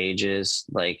official pages,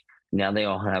 like now they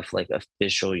all have like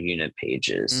official unit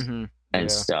pages Hmm. and Yeah.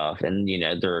 stuff. And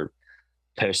they're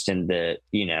posting the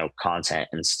content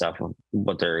and stuff of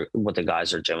what the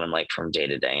guys are doing like from day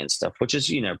to day and stuff, which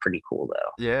is pretty cool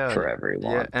though Yeah, for yeah,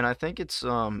 everyone. and I think it's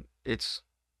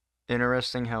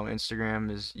interesting how Instagram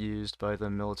is used by the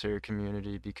military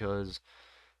community because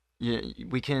yeah,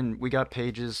 we got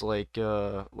pages like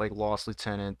Lost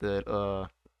Lieutenant that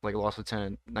like Lost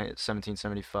Lieutenant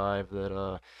 1775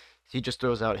 that he just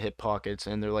throws out hip pockets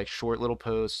and they're like short little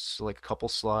posts, like a couple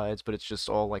slides, but it's just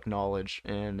all like knowledge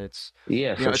and it's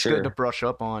Yeah, you know, for it's good to sure. brush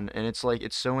up on and it's like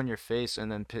it's so in your face and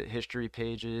then p history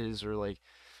pages or like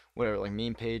whatever, like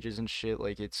meme pages and shit,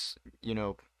 like it's,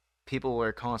 people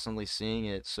are constantly seeing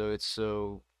it, so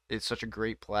it's such a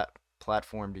great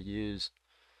platform to use.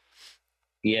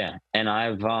 Yeah, and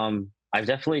I've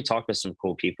definitely talked to some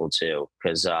cool people too.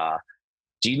 Because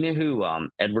do you know who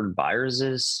Edward Byers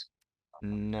is?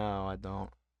 No, I don't.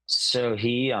 So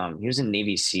he was a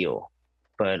Navy SEAL,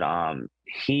 but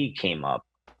he came up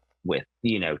with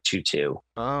Tutu,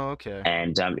 Oh, okay.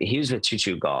 and he was with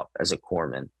Tutu Golf as a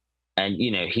corpsman, and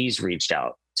he's reached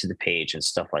out to the page and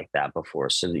stuff like that before.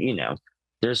 So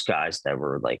there's guys that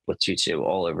were like with Tutu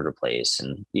all over the place,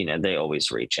 and they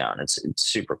always reach out. And it's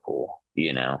super cool,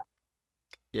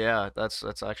 Yeah, that's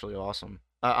actually awesome.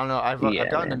 I don't know. I've Yeah,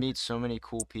 gotten to man. meet so many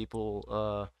cool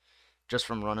people just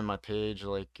from running my page,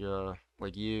 like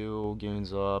you,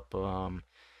 Goons Up,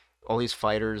 all these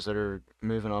fighters that are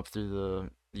moving up through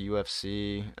the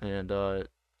UFC and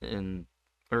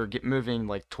or moving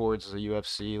like towards the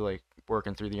UFC, like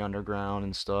working through the underground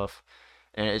and stuff.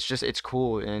 And it's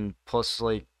cool and plus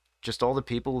like just all the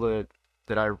people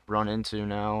that I run into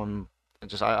now and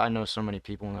just I know so many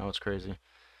people now, it's crazy.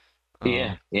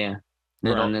 Yeah, Um yeah.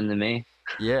 and Run into me.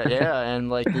 yeah, yeah, and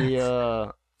like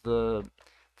the the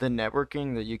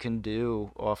networking that you can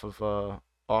do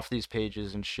off these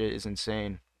pages and shit is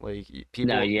insane. Like No,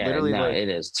 people yeah, literally no, it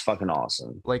is. It's fucking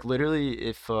awesome. literally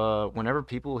if whenever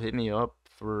people hit me up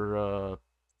for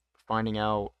finding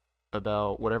out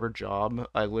about whatever job,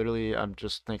 I'm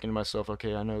just thinking to myself,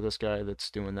 okay, I know this guy that's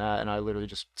doing that, and I literally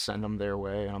just send them their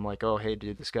way, and I'm like, oh, hey,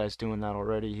 dude, this guy's doing that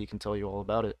already. He can tell you all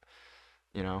about it,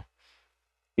 you know?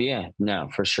 Yeah, no,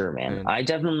 for sure, man. And I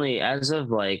definitely, as of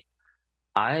like,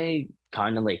 I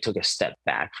kind of like took a step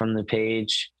back from the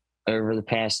page over the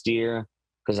past year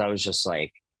because I was just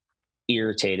like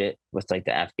irritated with like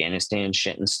the Afghanistan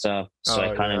shit and stuff. So I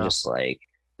oh kind of yeah, just like,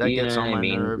 that you know gets what on I my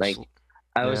mean? nerves. Like,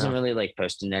 I wasn't Yeah. really like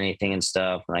posting anything and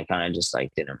stuff, and I kind of just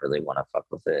like didn't really want to fuck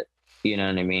with it. You know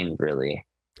what I mean? Really.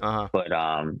 Uh-huh. But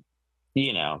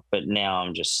but now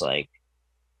I'm just like,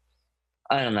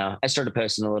 I don't know. I started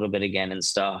posting a little bit again and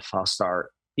stuff. I'll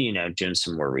start, doing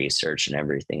some more research and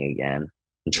everything again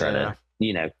and try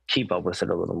Yeah. to, keep up with it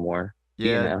a little more,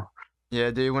 you Yeah. know?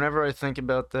 Yeah, dude, whenever I think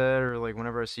about that or like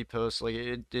whenever I see posts, like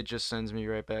it just sends me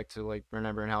right back to like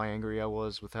remembering how angry I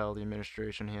was with how the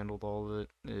administration handled all of it.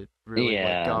 It really like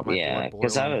Yeah, got my yeah. blood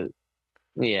Cause boiling.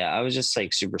 I was just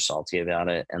like super salty about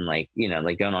it. And like,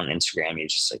 like going on Instagram, you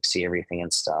just like see everything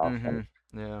and stuff. And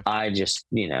Mm-hmm. Yeah. I just,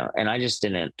 and I just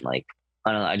didn't like,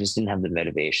 I don't know, I just didn't have the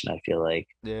motivation, I feel like,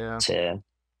 Yeah. to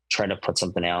try to put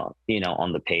something out,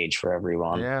 on the page for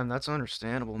everyone. Yeah, and that's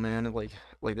understandable, man. Like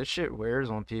this shit wears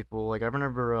on people. Like I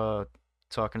remember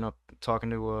talking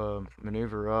to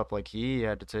Maneuver Up, like he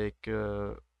had to take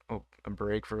a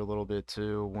break for a little bit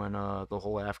too when the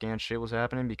whole Afghan shit was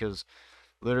happening because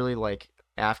literally like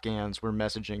Afghans were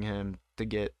messaging him to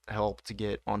get help to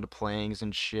get onto planes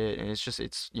and shit and it's just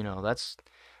that's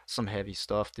some heavy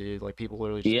stuff, dude. Like people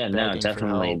literally just Yeah, no, begging for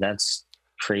definitely. help. That's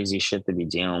crazy shit to be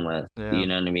dealing with. Yeah. You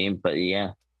know what I mean? But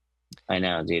yeah, I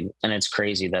know, dude. And it's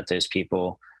crazy that those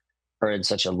people are in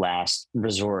such a last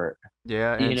resort.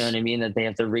 Yeah, and You know what it's I mean? That they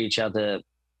have to reach out to,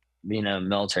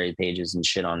 military pages and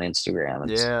shit on Instagram.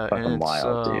 It's yeah, and fucking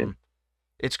wild, dude.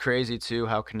 it's crazy too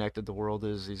how connected the world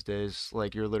is these days.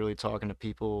 Like you're literally talking to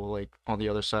people like on the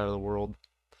other side of the world.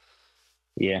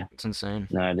 Yeah, It's insane.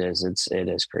 no, it is. It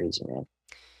is crazy, man.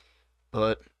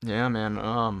 But yeah,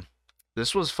 man,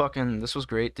 this was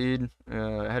great, dude.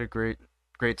 I had a great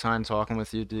time talking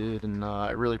with you, dude, and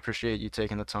I really appreciate you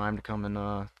taking the time to come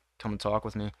and talk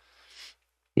with me.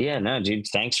 Yeah, no, dude.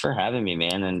 Thanks for having me,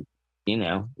 man. And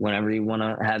whenever you want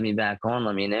to have me back on,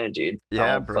 let me know, dude.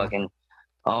 Yeah, bro.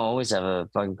 I'll always have a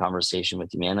fucking conversation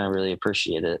with you, man. I really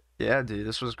appreciate it. Yeah, dude,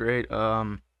 this was great.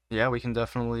 Yeah, we can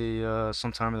definitely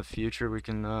sometime in the future we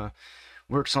can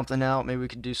work something out. Maybe we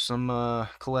could do some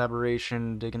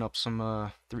collaboration, digging up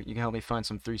some three. You can help me find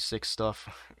some 3-6 stuff,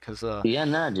 cause Yeah,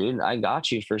 no, dude, I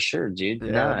got you for sure, dude.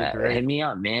 yeah, No, that'd be great. hit me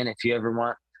up, man. If you ever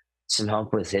want some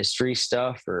help with history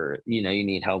stuff, or you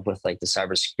need help with like the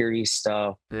cybersecurity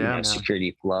stuff, Yeah, man.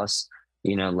 security plus,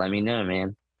 let me know,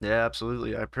 man. Yeah,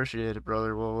 absolutely. I appreciate it,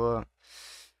 brother.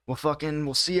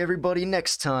 We'll see everybody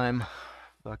next time.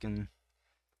 Fucking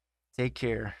take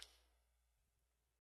care.